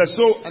must be blessed.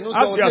 So as you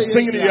are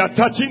singing, you are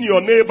touching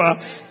your neighbor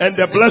and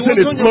the blessing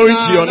is flowing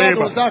to your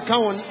neighbor.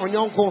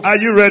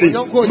 Are you ready?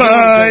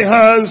 My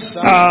hands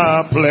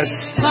are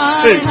blessed.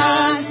 My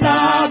hands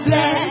are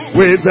blessed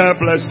with the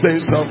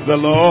blessings of the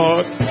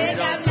Lord.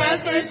 with the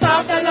blessings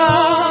of the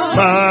Lord.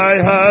 My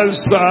hands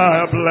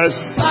are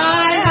blessed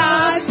My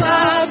hands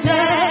are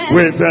blessed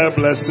with the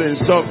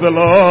blessings of the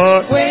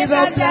Lord. with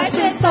the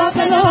blessings of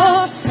the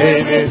Lord.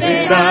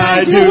 Anything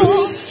I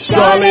do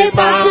surely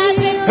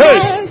must be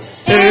blessed.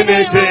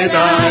 Anything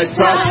I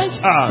touch,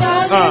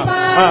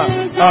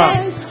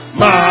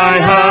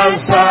 my hands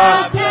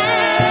are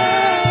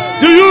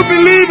blessed. Do you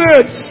believe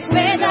it?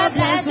 With the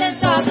blessings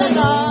of the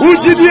Lord.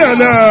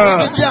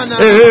 Ujidiana.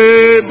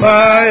 Hey,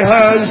 my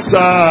hands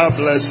are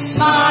blessed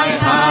My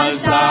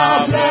hands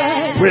are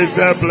blessed with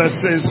the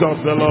blessings of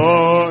the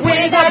Lord.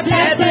 with the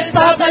blessings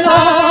of the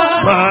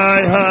Lord.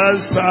 My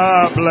hands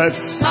are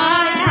blessed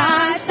My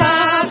hands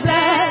are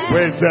blessed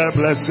with the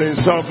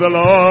blessings of the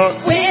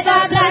Lord. with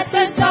the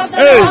blessings of the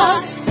Hey,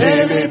 Lord.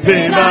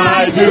 anything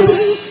I do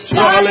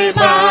surely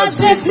must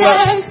be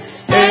blessed.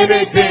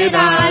 Anything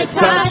I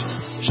touch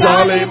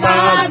surely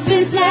must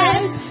be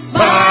blessed.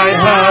 My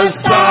hands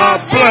are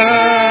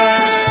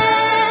blessed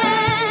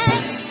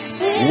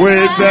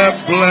with the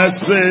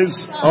blessings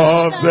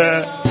of the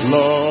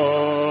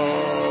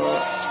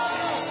Lord.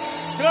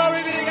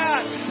 Glory be to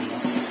God.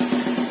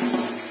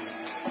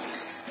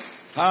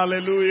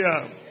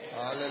 Hallelujah.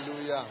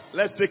 Hallelujah.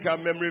 Let's take our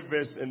memory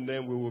verse and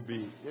then we will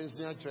be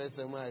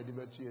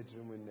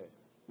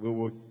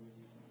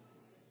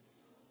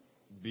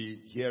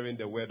hearing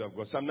the word of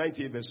God. Psalm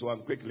 98 verse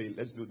 1. Quickly,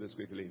 let's do this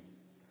quickly.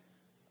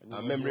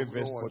 Our memory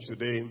verse for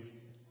today.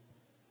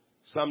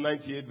 Psalm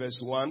 98 verse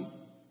 1.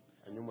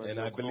 And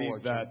I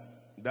believe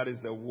that is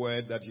the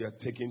word that you are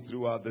taking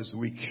throughout this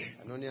week.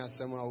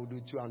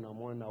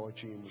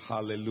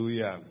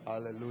 Hallelujah.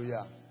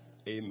 Hallelujah.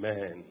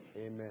 Amen.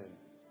 Amen.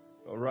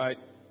 All right.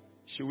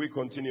 Should we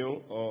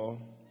continue or?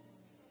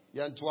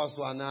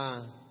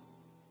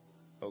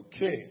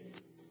 Okay.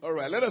 All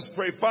right. Let us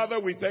pray. Father,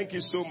 we thank you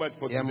so much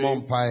for today.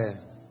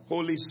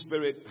 Holy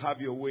Spirit,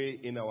 have your way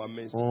in our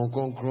midst.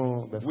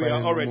 We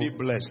are already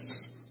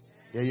blessed.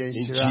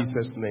 In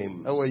Jesus'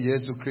 name.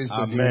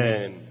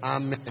 Amen.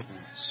 Amen.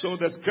 So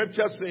the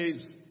scripture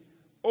says,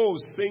 Oh,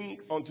 sing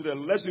unto the,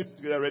 let's read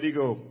together, ready,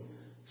 go.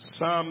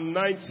 Psalm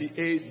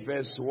 98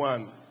 verse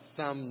 1.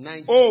 Psalm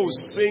 98. Oh,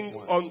 sing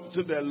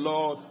unto the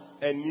Lord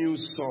a new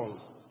song,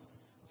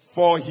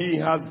 for he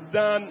has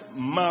done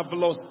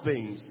marvelous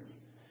things.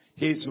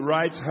 His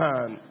right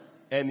hand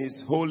and his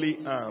holy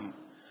arm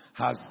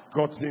has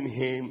gotten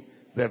him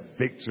the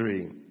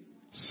victory.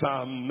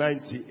 Psalm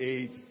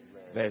 98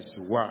 verse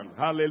 1.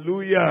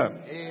 Hallelujah.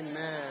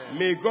 Amen.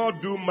 May God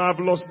do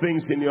marvelous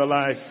things in your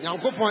life. And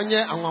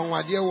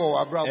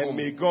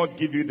may God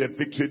give you the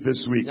victory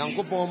this week.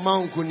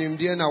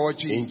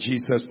 In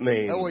Jesus'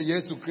 name.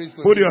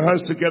 Put your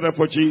hands together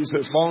for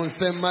Jesus.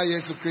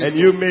 And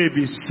you may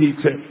be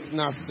seated.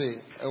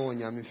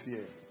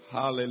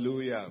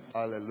 Hallelujah.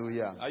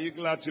 Hallelujah. Are you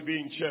glad to be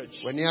in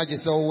church?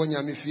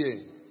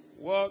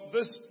 Well,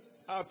 this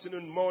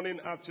morning,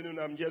 afternoon,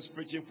 I'm just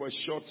preaching for a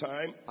short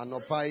time.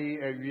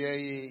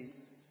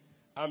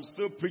 I'm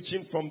still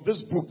preaching from this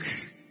book.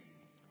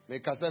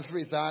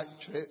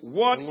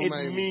 What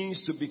it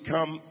means to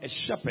become a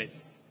shepherd.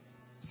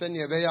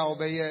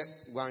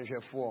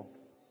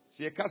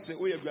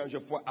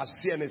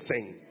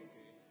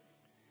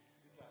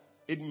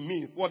 It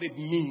means what it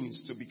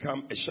means to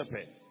become a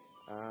shepherd.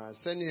 You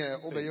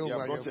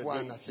brought a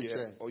drink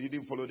here, or you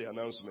didn't follow the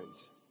announcement.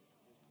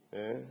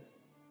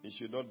 It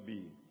should not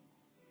be.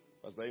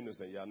 Pastor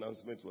Innocent, your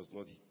announcement was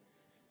not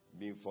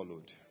being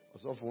followed.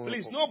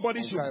 Please,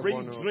 nobody should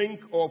bring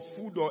drink or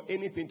food or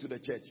anything to the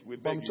church. We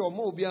beg you.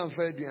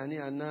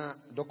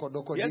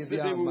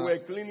 Yesterday we were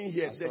cleaning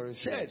here. The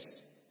chairs,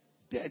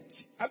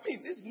 I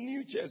mean, these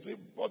new chairs, we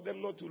bought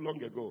them not too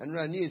long ago.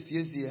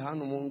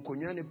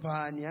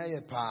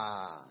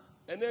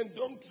 And then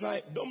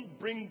don't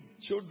bring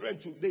children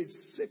to, they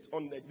sit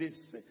on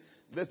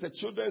there's a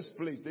children's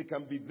place. They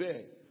can be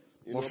there.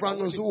 You know, the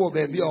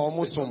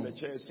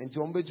chairs.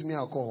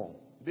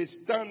 They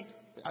stand.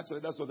 Actually,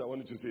 that's what I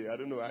wanted to say. I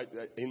don't know.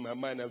 In my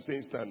mind, I'm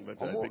saying stand,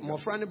 but I think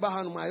it's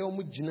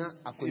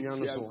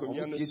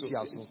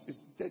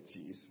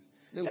dirty.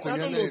 And I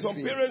don't know.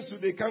 Some parents,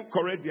 they can't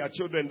correct their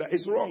children. That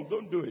it's wrong.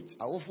 Don't do it.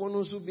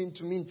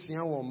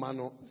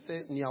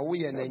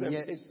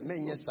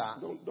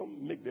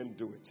 Don't make them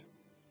do it.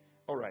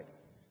 All right.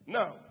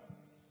 Now,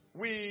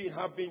 we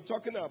have been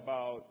talking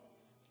about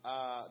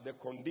the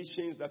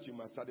conditions that you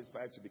must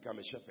satisfy to become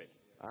a shepherd.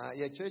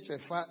 And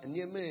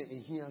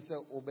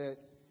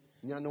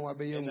I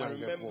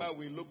remember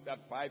we looked at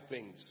 5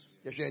 things.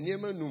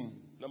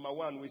 Number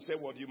 1, we said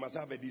what you must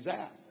have a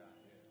desire.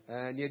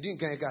 And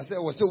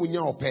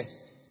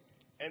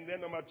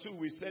then number 2,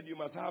 we said you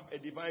must have a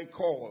divine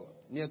call.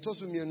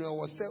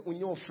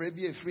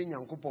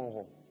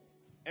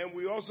 And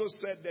we also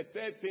said the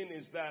third thing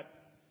is that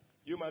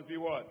you must be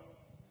what?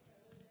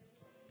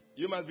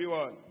 You must be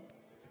what?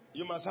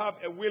 You must have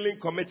a willing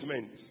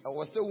commitment.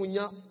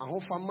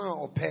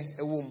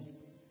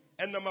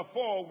 And number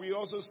 4, we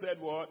also said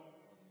what?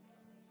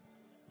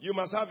 You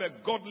must have a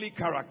godly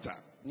character.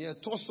 And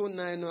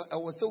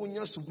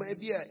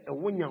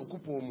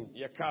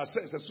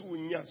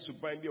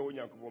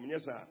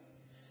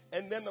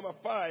then number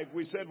 5,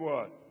 we said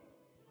what?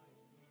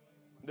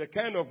 The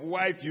kind of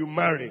wife you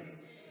marry.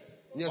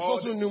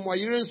 Or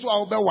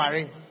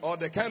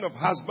the kind of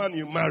husband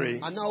you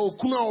marry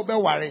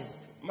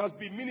must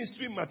be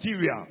ministry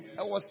material.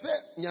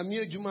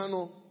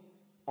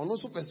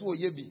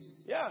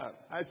 Yeah,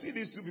 I see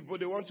these 2 people,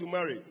 they want to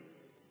marry.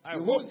 I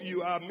hope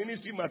you are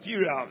ministry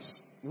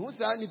materials. Don't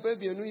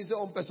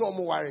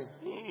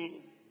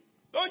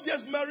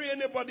just marry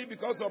anybody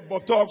because of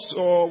Botox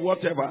or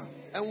whatever.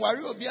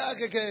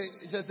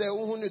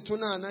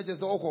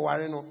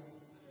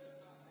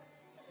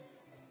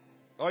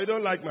 Or you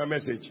don't like my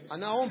message?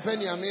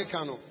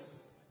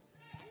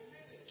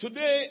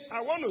 Today,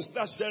 I want to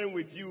start sharing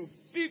with you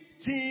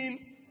 15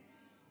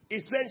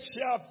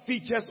 essential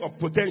features of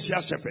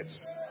potential shepherds.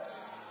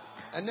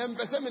 And then,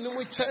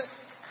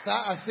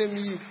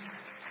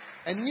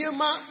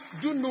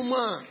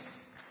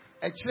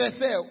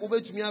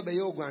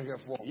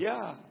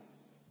 yeah.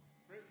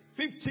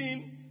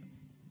 15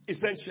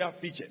 essential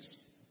features.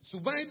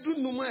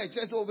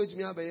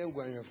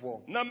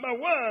 Number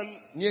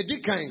 1,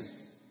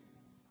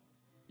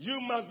 you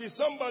must be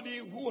somebody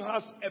who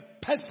has a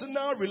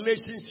personal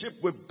relationship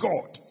with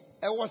God.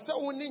 Yes.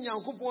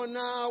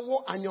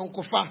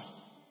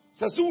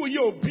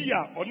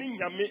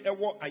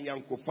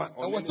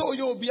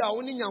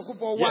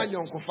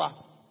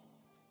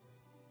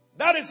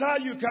 That is how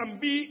you can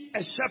be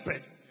a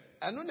shepherd.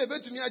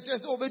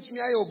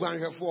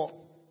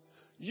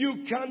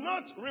 You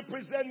cannot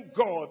represent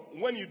God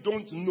when you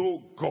don't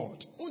know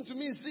God.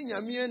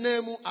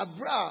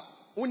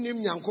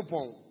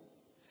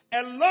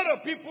 A lot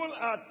of people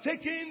are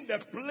taking the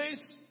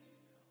place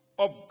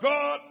of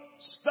God,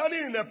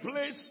 standing in the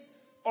place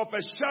of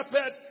a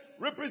shepherd,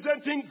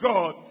 representing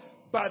God,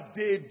 but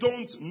they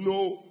don't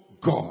know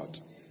God.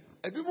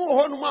 And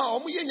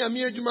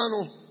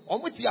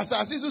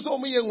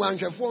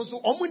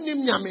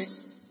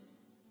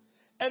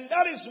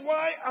that is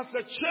why, as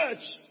a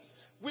church,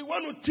 we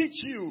want to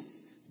teach you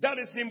that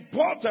it's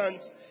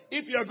important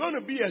if you are going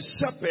to be a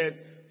shepherd,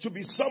 to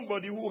be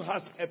somebody who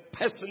has a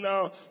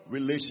personal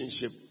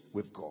relationship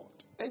with God.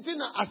 A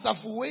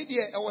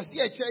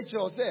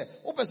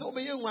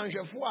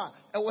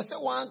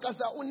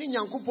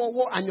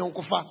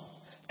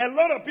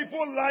lot of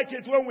people like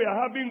it when we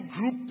are having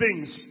group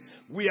things.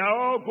 We are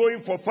all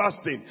going for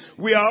fasting.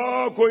 We are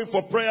all going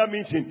for prayer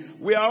meeting.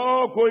 We are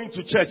all going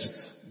to church.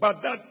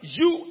 But that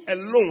you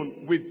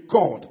alone with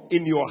God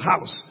in your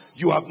house,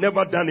 you have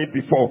never done it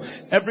before.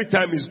 Every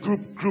time is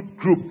group.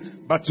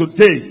 But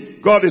today,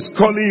 God is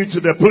calling you to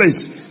the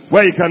place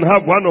where you can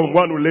have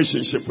one-on-one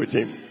relationship with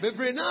Him.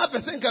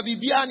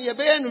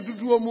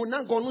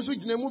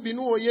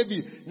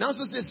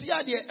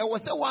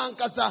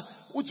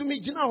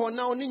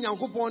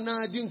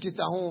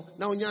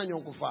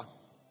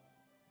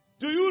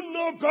 Do you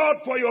know God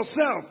for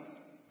yourself?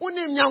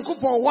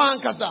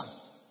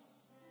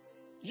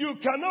 You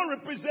cannot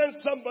represent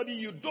somebody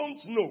you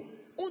don't know.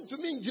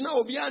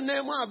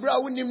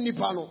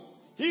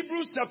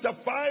 Hebrews chapter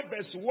 5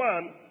 verse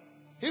 1.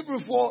 The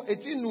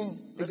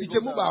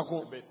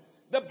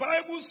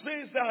Bible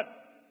says that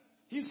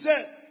he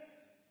said,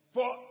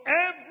 for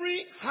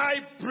every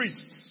high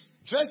priest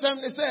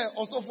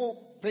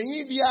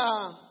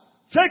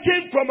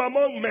taken from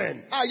among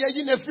men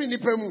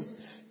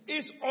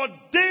is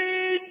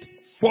ordained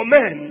for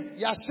men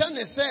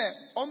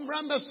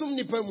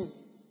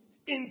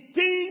in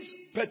things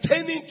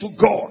pertaining to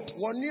God.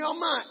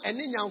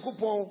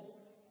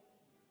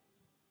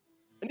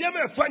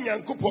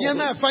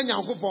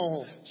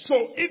 So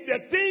if the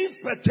things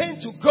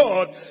pertain to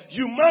God,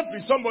 you must be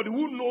somebody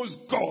who knows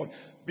God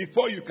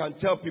before you can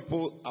tell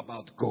people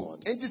about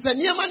God.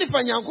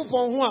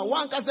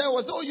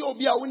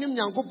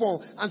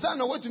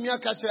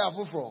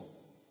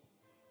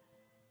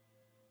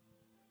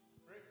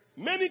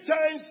 Many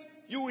times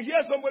you will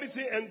hear somebody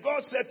say, and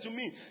God said to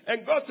me,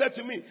 and God said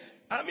to me.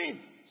 I mean,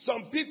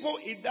 some people,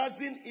 it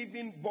doesn't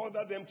even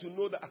bother them to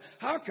know that.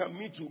 How can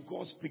me to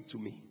God speak to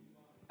me?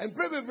 And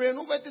but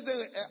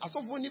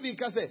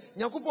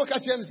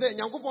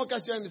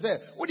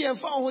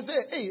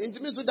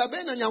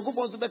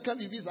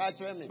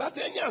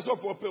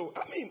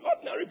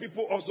ordinary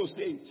people also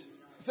say it.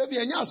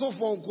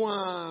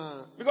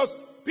 Because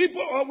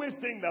people always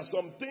think that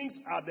some things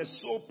are the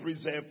sole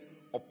preserve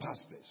of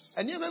pastors.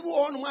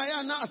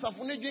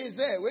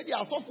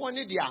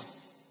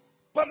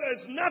 But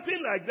there's nothing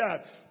like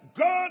that.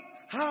 God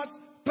has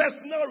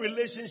personal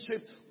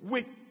relationship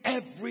with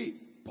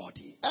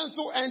everybody. And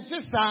so,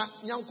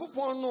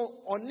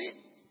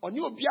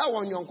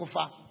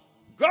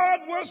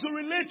 God wants to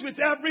relate with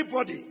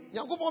everybody.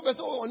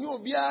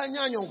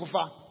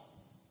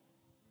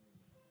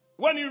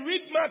 When you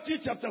read Matthew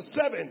chapter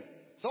 7,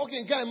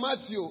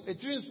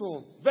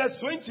 verse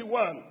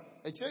 21,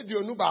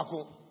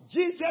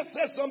 Jesus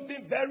said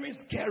something very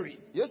scary.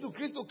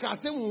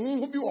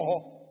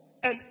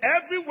 And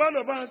every one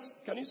of us,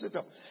 can you sit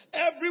up?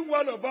 Every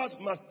one of us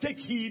must take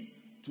heed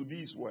to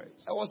these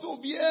words.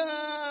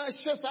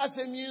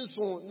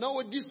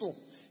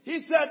 He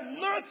said,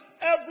 not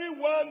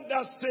everyone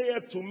that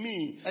saith to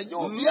me,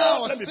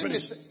 Lord, let me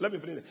finish.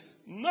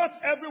 Not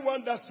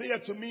everyone that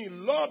saith to me,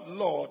 Lord,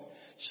 Lord,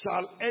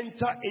 shall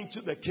enter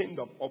into the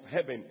kingdom of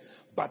heaven,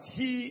 but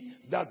he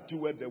that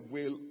doeth the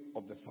will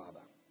of the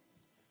Father.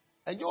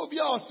 And you'll be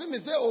our sim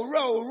is there,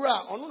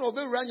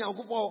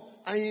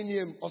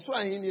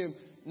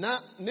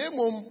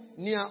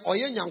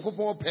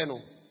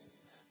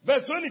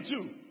 Verse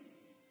 22.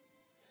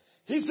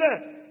 He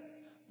said,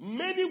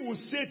 many will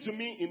say to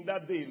me in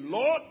that day,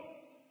 Lord,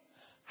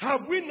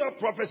 have we not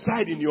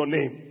prophesied in your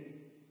name?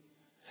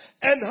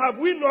 And have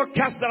we not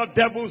cast out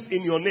devils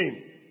in your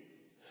name?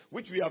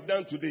 Which we have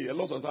done today. A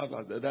lot of us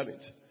have done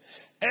it.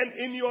 And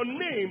in your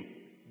name,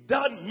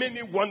 done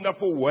many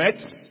wonderful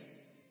works.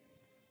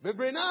 But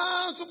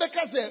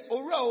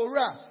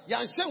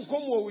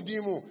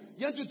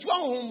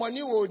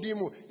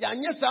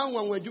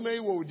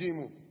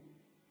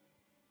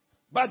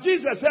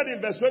Jesus said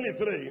in verse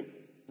 23,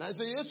 I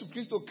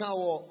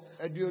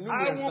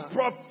will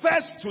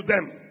profess to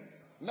them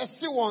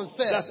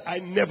that I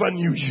never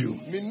knew you.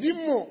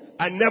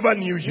 I never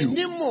knew you.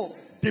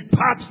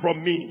 Depart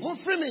from me,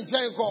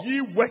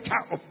 ye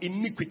worker of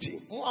iniquity.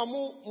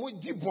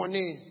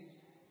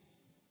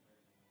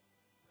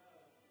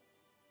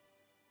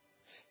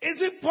 Is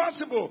it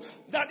possible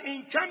that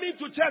in coming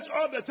to church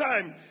all the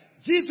time,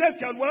 Jesus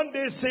can one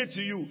day say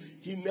to you,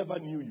 he never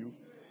knew you?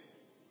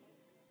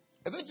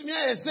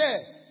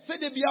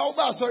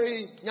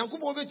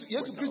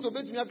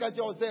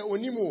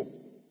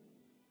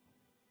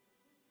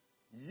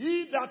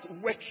 Ye that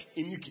work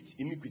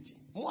iniquity.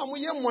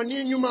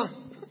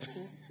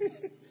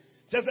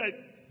 Just like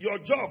your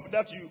job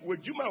that you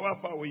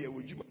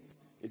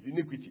is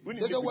iniquity.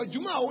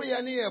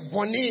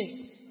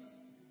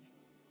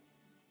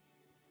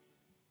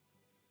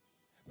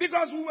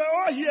 Because we were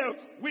all here,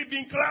 we've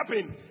been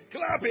clapping,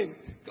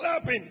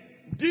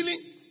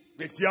 dealing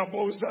with your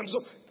bones.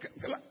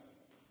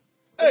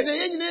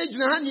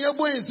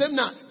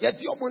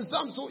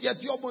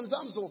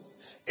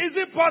 Is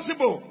it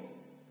possible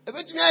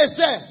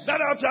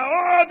that after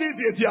all this,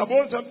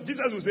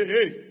 Jesus will say,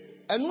 hey,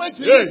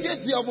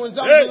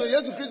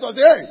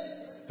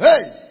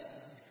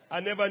 I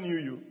never knew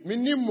you.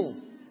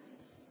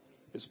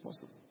 It's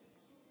possible.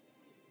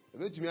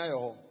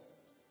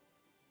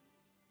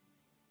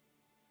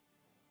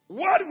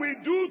 What we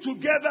do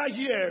together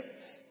here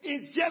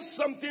is just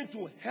something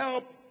to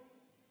help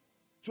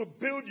to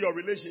build your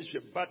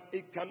relationship, but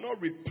it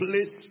cannot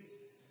replace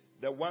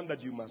the one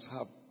that you must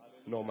have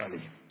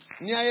normally.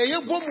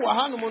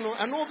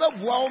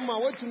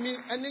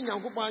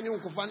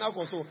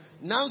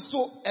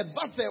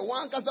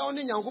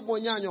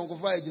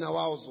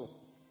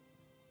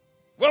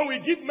 When we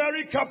give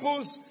married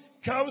couples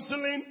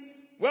counseling,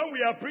 when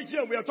we are preaching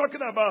and we are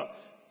talking about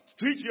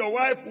treat your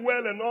wife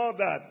well and all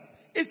that,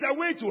 it's a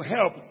way to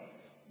help.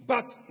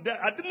 But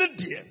at the end,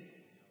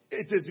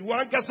 it is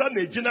one kasa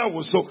nejina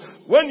also.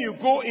 When you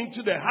go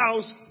into the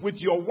house with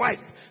your wife,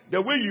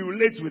 the way you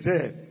relate with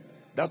her,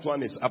 that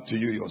one is up to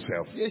you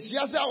yourself.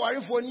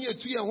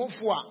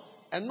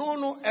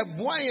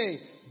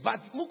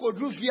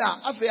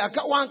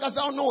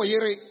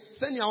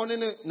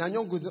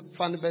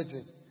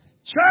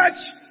 Church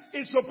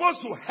is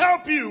supposed to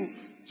help you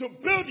to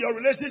build your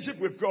relationship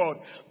with God,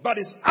 but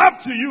it's up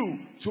to you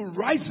to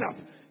rise up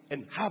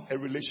and have a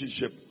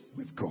relationship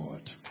with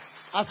God.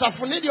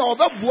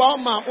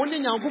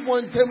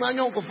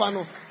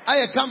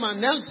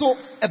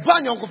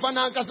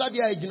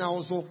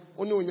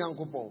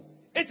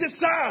 It is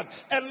sad.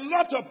 A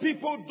lot of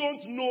people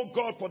don't know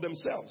God for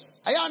themselves.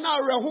 And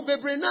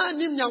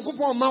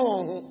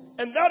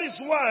that is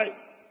why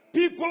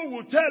people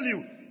will tell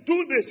you,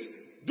 do this,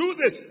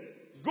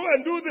 go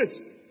and do this,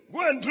 go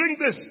and drink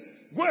this,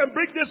 go and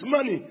bring this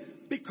money.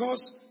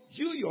 Because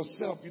you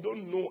yourself, you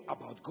don't know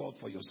about God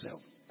for yourself.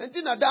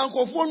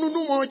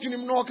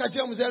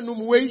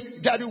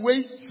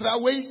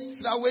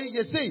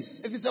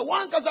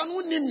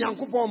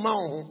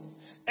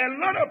 A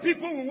lot of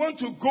people will want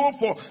to go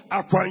for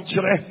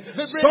akwanchere.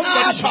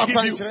 Somebody should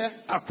give you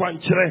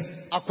akwanchere.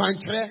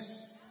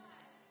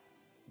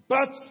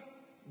 But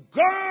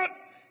God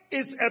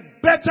is a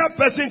better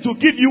person to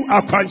give you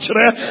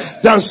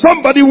akwanchere than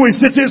somebody who is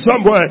sitting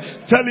somewhere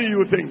telling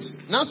you things.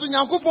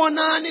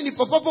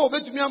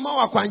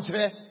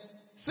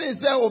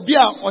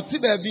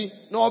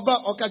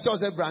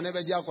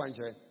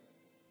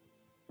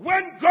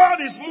 When God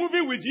is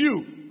moving with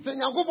you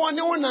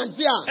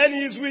and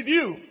He is with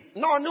you,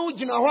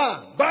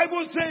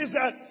 Bible says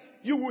that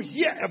you will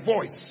hear a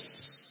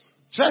voice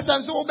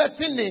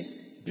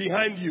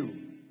behind you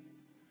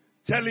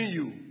telling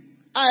you,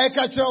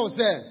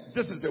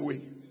 this is the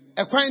way.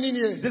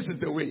 This is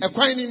the way.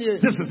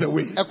 This is the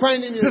way.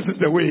 This is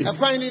the way.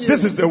 This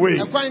is the way.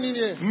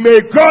 May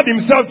God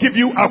Himself give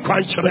you a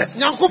kwanchere.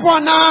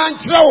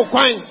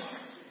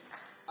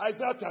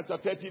 Isaiah chapter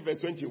 30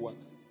 verse 21.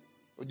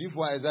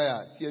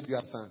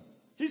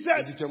 He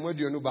said,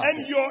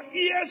 and your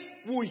ears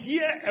will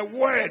hear a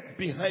word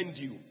behind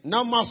you. And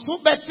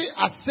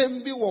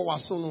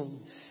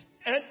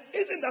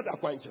isn't that a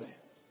kwanchere?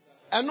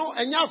 And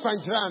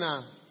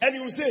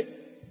you will say,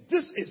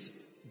 this is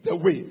the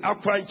way.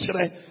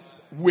 Akwanchere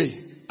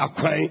way.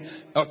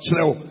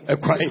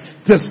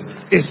 This is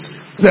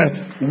the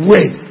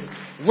way.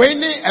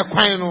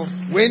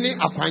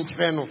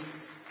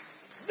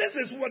 This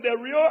is what the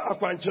real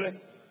akwanchere.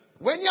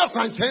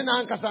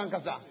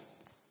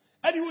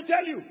 And He will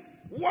tell you,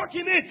 walk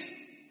in it.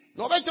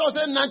 He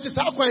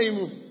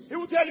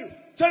will tell you,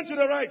 turn to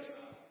the right,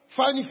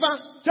 turn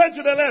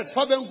to the left.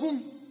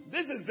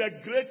 This is the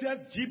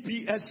greatest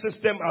GPS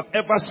system I've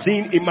ever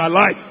seen in my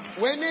life.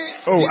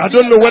 Oh, I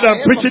don't know whether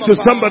I'm preaching to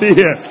somebody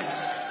here.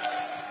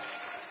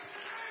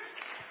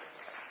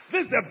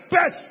 This is the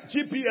best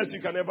GPS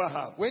you can ever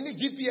have.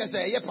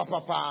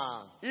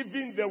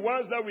 Even the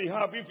ones that we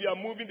have, if you are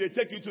moving, they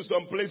take you to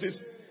some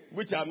places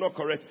which are not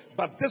correct.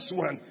 But this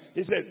one,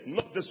 he said,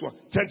 not this one.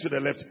 Turn to the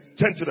left,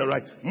 turn to the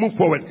right, move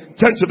forward,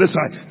 turn to this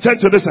side, turn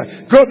to this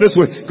side, go this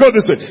way, go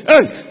this way.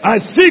 Hey, I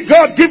see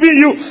God giving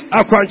you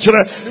a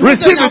kwanchere.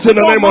 Receive it in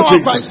the name of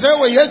Jesus.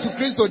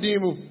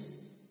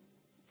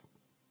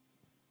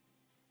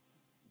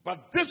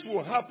 But this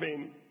will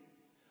happen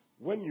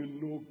when you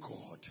know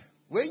God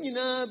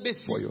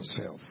for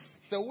yourself.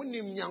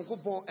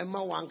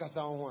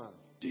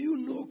 Do you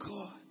know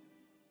God?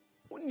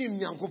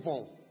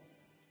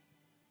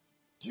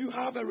 Do you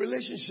have a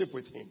relationship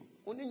with Him?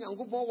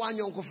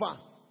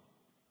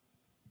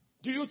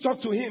 Do you talk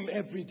to Him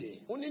every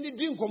day?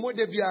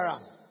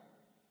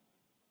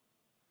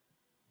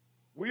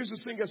 We used to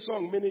sing a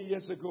song many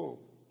years ago.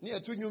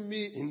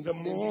 In the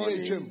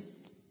morning,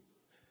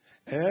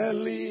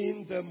 early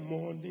in the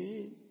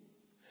morning,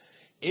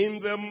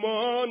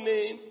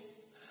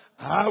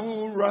 I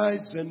will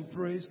rise and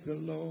praise the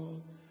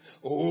Lord.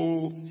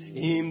 Oh,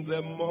 in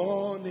the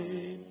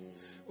morning.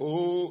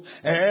 Oh,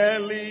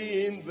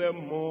 early in the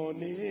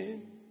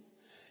morning,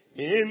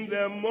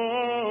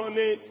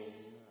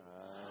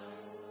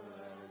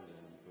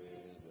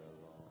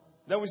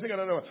 Then we sing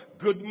another one.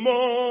 Good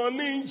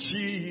morning,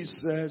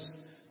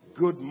 Jesus.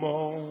 Good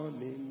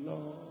morning,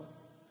 Lord.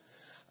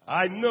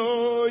 I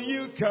know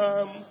you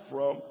come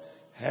from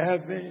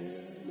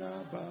heaven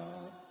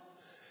above.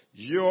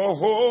 Your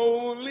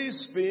Holy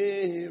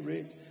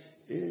Spirit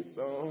is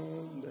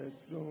on the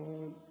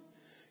throne.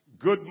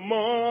 Good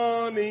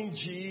morning,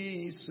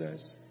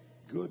 Jesus.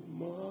 Good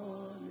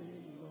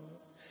morning, Lord.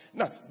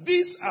 Now,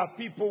 these are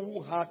people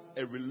who had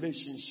a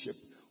relationship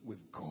with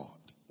God.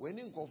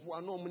 Every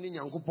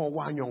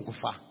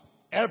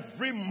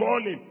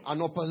morning,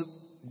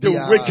 they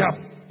wake up.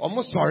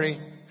 Almost sorry.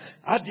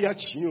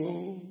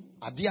 Adiachio.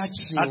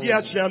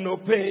 Adiachia no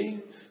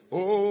pain.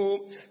 Oh,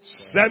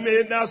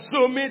 semina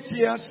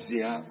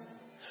sumitiasia.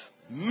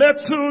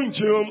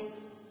 Metunjum.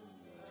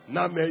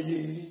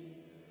 Nameyi.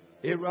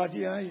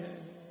 Iradiaye.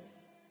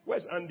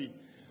 Where's Andy?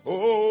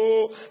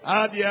 Oh,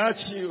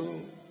 adiachio.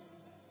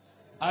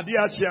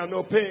 Adiachia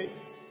no pain.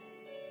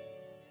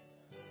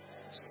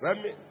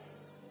 Semi.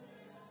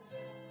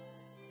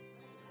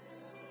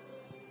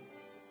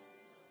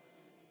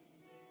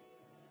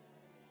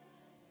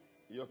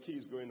 Your key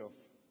is going off.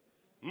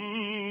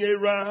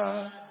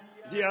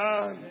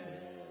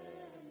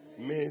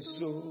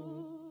 Meso.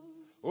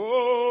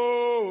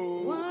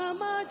 Oh.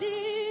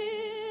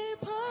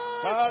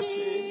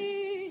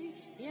 Pachi.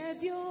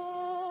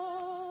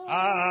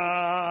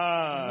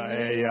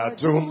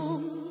 Eyatum.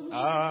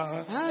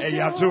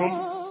 Eyatum.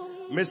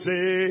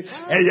 Mese.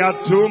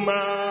 Eyatum.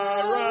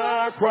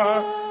 Arakwa.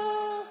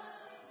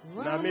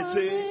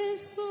 Namite.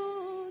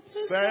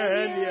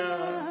 Senya.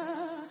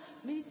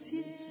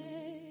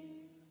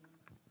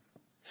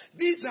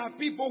 These are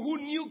people who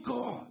knew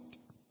God.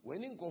 They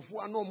wake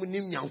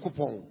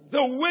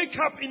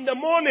up in the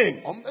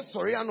morning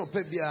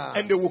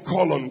and they will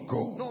call on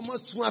God.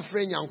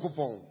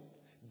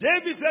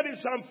 David said in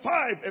Psalm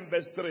 5 and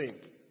verse 3.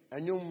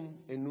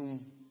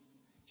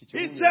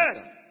 He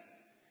said,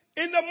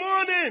 in the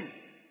morning,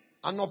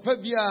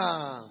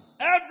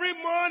 every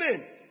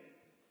morning,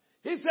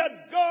 he said,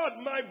 God,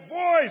 my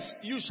voice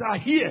you shall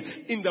hear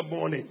in the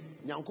morning.